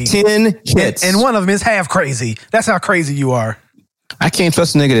 10 hits, and one of them is half crazy. That's how crazy you are. I can't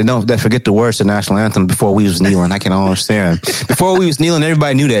trust a nigga that forget the words to the national anthem before we was kneeling. I can understand. Before we was kneeling,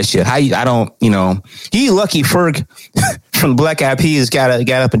 everybody knew that shit. I don't, he lucky Ferg from Black Eyed Peas got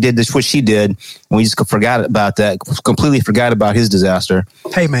up and did this, what she did. And we just forgot about that. Completely forgot about his disaster.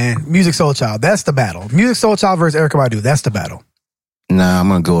 Hey man, Music Soul Child. That's the battle. Music Soul Child versus Erykah Badu. That's the battle. Nah, I'm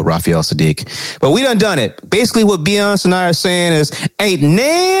going to go with Raphael Sadiq. But we done it. Basically what Beyonce and I are saying is, ain't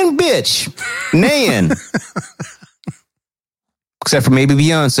nan bitch. Nan. Except for maybe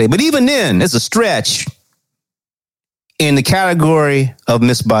Beyonce. But even then, it's a stretch in the category of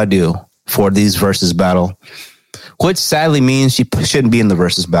Miss Badu for these versus battle, which sadly means she shouldn't be in the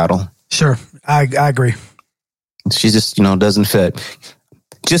versus battle. Sure. I agree. She just, doesn't fit.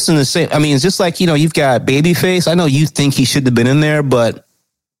 Just in the same, it's just like, you've got Babyface. I know you think he should have been in there, but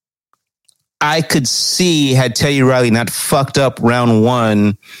I could see had Teddy Riley not fucked up round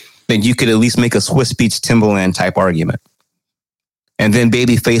 1, then you could at least make a Swiss Beats Timbaland type argument. And then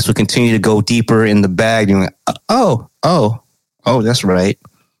Babyface would continue to go deeper in the bag. And like, that's right.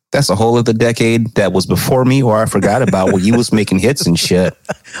 That's a whole other decade that was before me, or I forgot about when you was making hits and shit.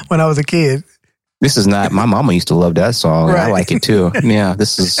 When I was a kid. This is not, my mama used to love that song. Right. I like it too. Yeah,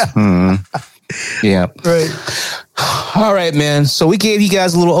 this is, Yeah. Right. All right, man. So we gave you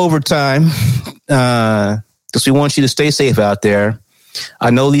guys a little overtime because we want you to stay safe out there. I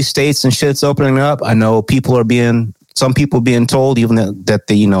know these states and shit's opening up. I know some people being told even that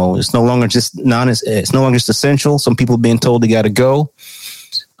they, it's no longer just it's no longer just essential. Some people being told they got to go.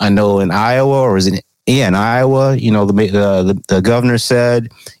 I know in Iowa, in Iowa, the governor said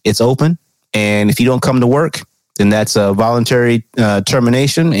it's open, and if you don't come to work, then that's a voluntary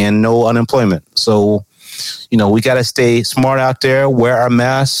termination and no unemployment. So, we got to stay smart out there, wear our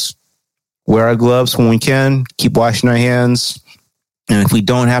masks, wear our gloves when we can, keep washing our hands. And if we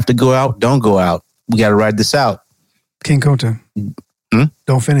don't have to go out, don't go out. We got to ride this out. King Kunta,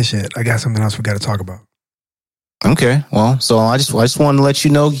 don't finish it. I got something else we got to talk about. Okay. Well, so I just wanted to let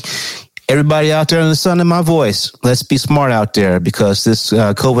you know, everybody out there in the sound of my voice, let's be smart out there because this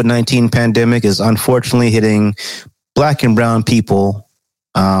COVID-19 pandemic is unfortunately hitting Black and brown people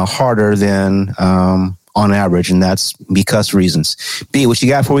harder than on average, and that's because reasons. B, what you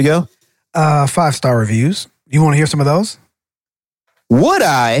got before we go? 5-star reviews. You want to hear some of those? Would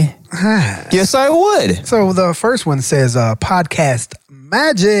I? Yes, I would. So the first one says, podcast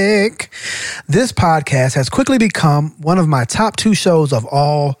magic. This podcast has quickly become one of my top 2 shows of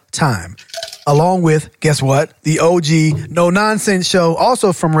all time. Along with, guess what? The OG No Nonsense show,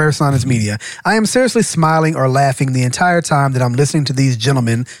 also from Rare Science Media. I am seriously smiling or laughing the entire time that I'm listening to these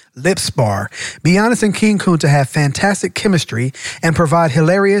gentlemen lip spar. Be Honest and King Kunta have fantastic chemistry and provide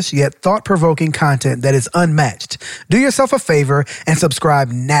hilarious yet thought-provoking content that is unmatched. Do yourself a favor and subscribe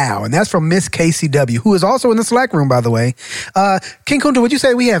now. And that's from Miss KCW, who is also in the Slack room, by the way. King Kunta, would you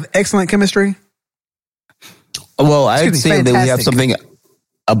say we have excellent chemistry? Well, I'd say that we have something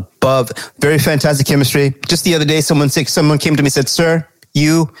above very fantastic chemistry. Just the other day, someone came to me and said, "Sir,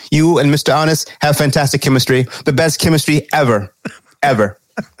 you and Mr. Honest have fantastic chemistry. The best chemistry ever."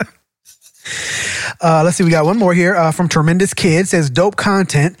 Let's see. We got one more here from Tremendous Kid. Says, dope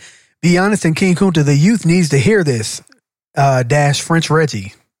content. Be Honest and King Kunta, the youth needs to hear this. Dash French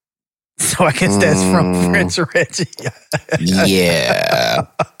Reggie. So I guess that's from French Reggie. Yeah.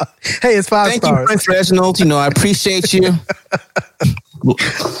 Hey, it's 5 Thank stars. you, French Reginald. I appreciate you.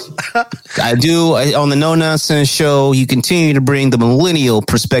 I do. On the No Nonsense show, you continue to bring the millennial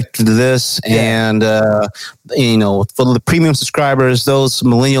perspective to this. Yeah. And, for the premium subscribers, those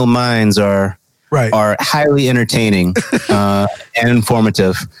millennial minds are highly entertaining and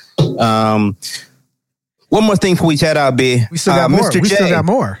informative. One more thing before we chat out, B. We still got more. Mr. We J. still got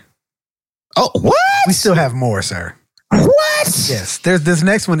more. Oh, what? We still have more, sir. What? Yes. There's this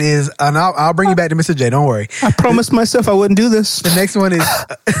next one is, and I'll bring you back to Mr. J. Don't worry. I promised myself I wouldn't do this. The next one is,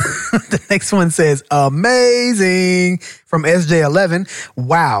 the next one says, amazing from SJ11.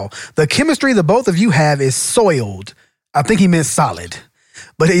 Wow. The chemistry the both of you have is soiled. I think he meant solid.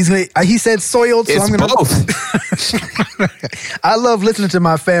 But he said soiled, so it's I'm going to. Both. I love listening to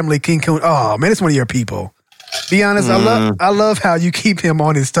my family, King Kunta. Oh, man, it's one of your people. Be honest, I love how you keep him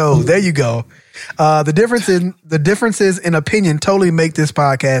on his toes. There you go. The differences in opinion totally make this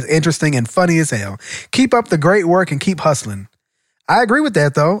podcast interesting and funny as hell. Keep up the great work and keep hustling. I agree with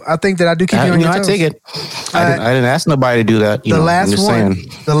that, though. I think that I do keep you on your toes. I take it. I didn't ask nobody to do that. The last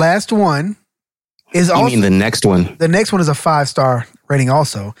one is also. You mean the next one? The next one is a 5-star rating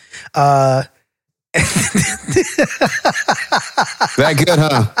also. That good,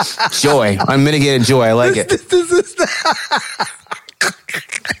 huh? Joy. Unmitigated joy. I like it.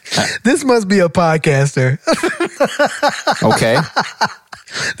 This must be a podcaster. Okay.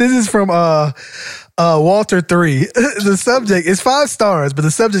 This is from Walter 3. The subject is 5 stars, but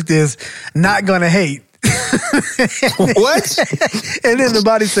the subject is not gonna hate. What? And then the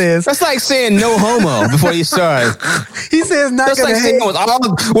body says, that's like saying no homo before you start. He says not that's gonna like hate.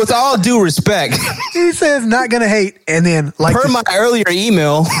 With all due respect. He says not gonna hate, and then per my earlier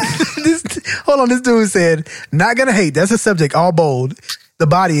email. Hold on, this dude said not gonna hate. That's a subject, all bold. The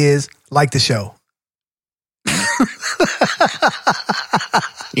body is like the show.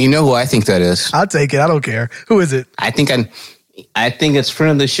 You know who I think that is? I'll take it. I don't care. Who is it? I think it's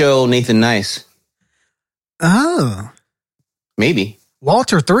friend of the show, Nathan Nice. Oh. Maybe.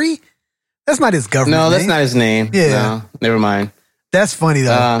 Walter 3? That's not his government name. No, that's not his name. Yeah. No, never mind. That's funny,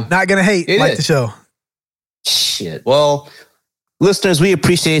 though. Not going to hate like the show. Shit. Well, listeners, we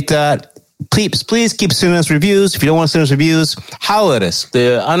appreciate that. Please keep sending us reviews. If you don't want to send us reviews, holler at us.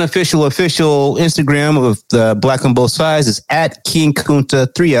 The unofficial, official Instagram of the Black on Both Sides is at King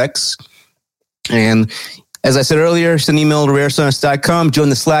Kunta 3X. And as I said earlier, send an email to rarescience.com. Join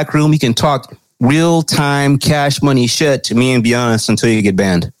the Slack room. You can talk real-time cash money shit to me and Be Honest until you get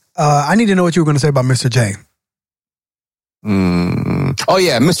banned. I need to know what you were going to say about Mr. J. Oh,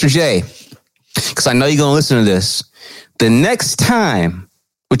 yeah, Mr. J. because I know you're going to listen to this. The next time,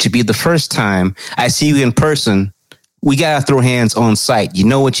 which would be the first time I see you in person, we got to throw hands on site. You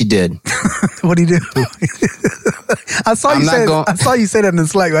know what you did. What do you do? I saw you say that in the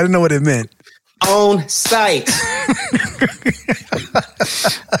Slack, but I didn't know what it meant. On site.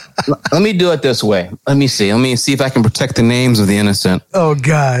 Let me do it this way. Let me see if I can protect the names of the innocent. Oh,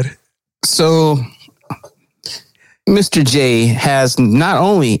 God. So, Mr. J has not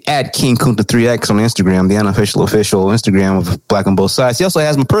only at King Kunta 3X on Instagram, the unofficial official Instagram of Black on Both Sides, he also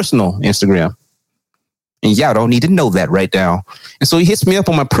has my personal Instagram. And y'all don't need to know that right now. And so he hits me up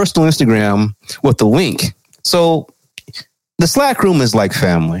on my personal Instagram with the link. So the Slack room is like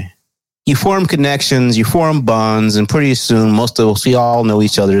family. You form connections, you form bonds, and pretty soon most of us, we all know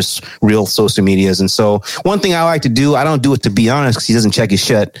each other's real social medias. And so one thing I like to do, I don't do it to be honest because he doesn't check his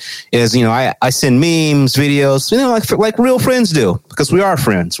shit, is, I send memes, videos, like real friends do, because we are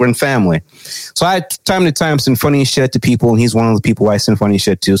friends. We're in family. So I, time to time, send funny shit to people, and he's one of the people I send funny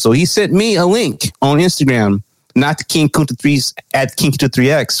shit to. So he sent me a link on Instagram, not to King Kunta 3's at King Kunta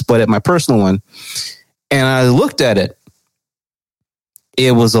 3X, but at my personal one. And I looked at it.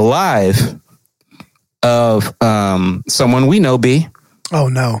 It was a live of someone we know, B. Oh,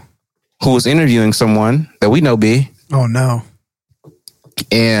 no. Who was interviewing someone that we know, B. Oh, no.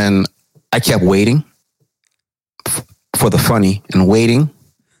 And I kept waiting for the funny and waiting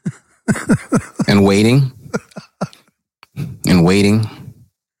and waiting and waiting.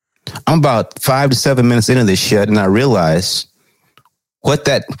 I'm about 5 to 7 minutes into this shit, and I realized what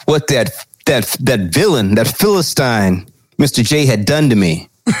that villain, that Philistine, Mr. J, had done to me.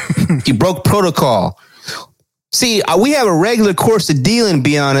 He broke protocol. See, we have a regular course of dealing,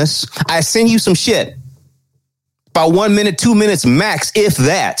 be honest. I send you some shit. About 1 minute, 2 minutes max, if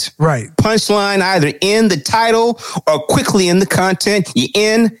that. Right. Punchline either in the title or quickly in the content. You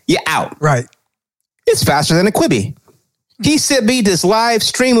in, you out. Right. It's faster than a Quibi. He sent me this live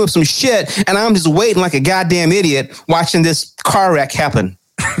stream of some shit, and I'm just waiting like a goddamn idiot watching this car wreck happen.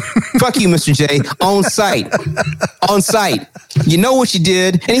 Fuck you, Mr. J. On site. On site. You know what you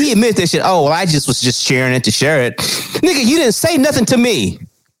did. And he admitted that shit. Oh, well, I just was just sharing it to share it. Nigga, you didn't say nothing to me.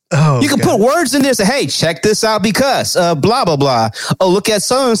 Oh, you can put words in there. Say, hey, check this out because blah, blah, blah. Oh, look at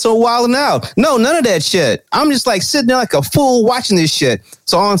so-and-so wilding out. No, none of that shit. I'm just like sitting there like a fool watching this shit.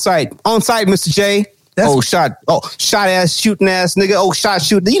 So on site, Mr. J. Shot ass, shooting ass nigga. Oh, shot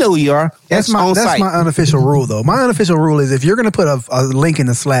shooting. You know who you are. That's my unofficial rule, though. My unofficial rule is if you're going to put a link in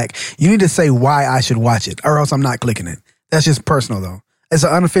the Slack, you need to say why I should watch it, or else I'm not clicking it. That's just personal, though. It's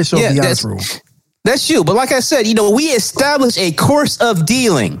an unofficial, be honest rule. That's you. But like I said, we established a course of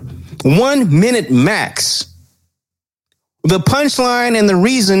dealing, 1 minute max. The punchline and the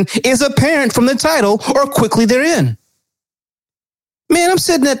reason is apparent from the title or quickly therein. Man, I'm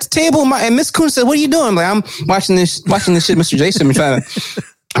sitting at the table, and Miss Coon said, "What are you doing?" I'm like, "I'm watching this shit, Mr. Jason.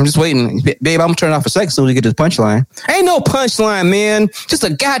 I'm just waiting, babe. I'm gonna turn it off a second so we get to the punchline. Ain't no punchline, man. Just a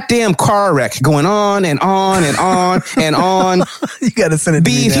goddamn car wreck going on and on and on and on. You gotta send it to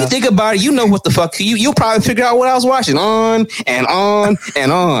me if you think about it, you know what the fuck. You'll probably figure out what I was watching. On and on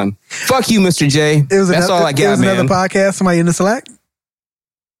and on. Fuck you, Mr. J. That's all I got, man. It was another podcast. Somebody in the Slack.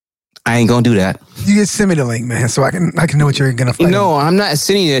 I ain't gonna do that. You just send me the link, man, so I can know what you're gonna fight. No, I'm not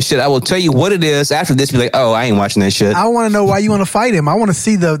sending you that shit. I will tell you what it is after this. Be like, oh, I ain't watching that shit. I want to know why you want to fight him. I want to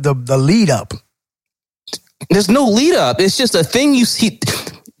see the lead up. There's no lead up. It's just a thing you see.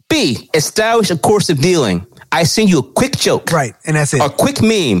 B, establish a course of dealing. I send you a quick joke. Right, and that's it. A quick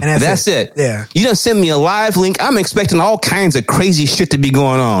meme. And that's it. Yeah. You done send me a live link. I'm expecting all kinds of crazy shit to be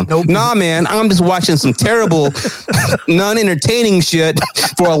going on. Nope. Nah, man. I'm just watching some terrible, non-entertaining shit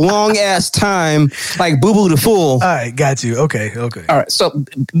for a long-ass time, like Boo Boo the Fool. All right, got you. Okay. All right, so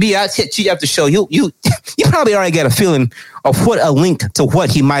B, I hit you up the show. You probably already got a feeling of what a link to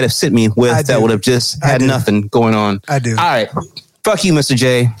what he might have sent me with that would have just had nothing going on. I do. All right. Fuck you, Mr.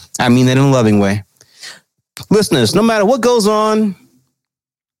 J. I mean that in a loving way. Listeners, no matter what goes on,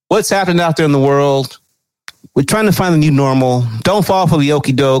 what's happening out there in the world, we're trying to find the new normal. Don't fall for the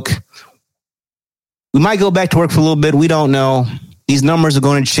okie doke. We might go back to work for a little bit. We don't know. These numbers are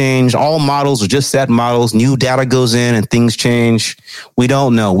going to change. All models are just that models. New data goes in and things change. We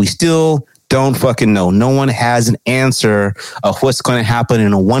don't know. We still don't fucking know. No one has an answer of what's going to happen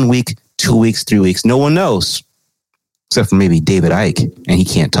in a 1 week, 2 weeks, 3 weeks. No one knows. Except for maybe David Icke, and he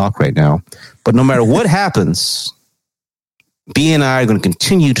can't talk right now. But no matter what happens, B and I are going to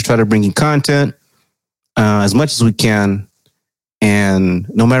continue to try to bring you content as much as we can. And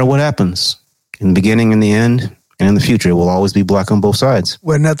no matter what happens, in the beginning, in the end, and in the future, it will always be black on both sides.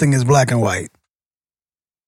 Where nothing is black and white.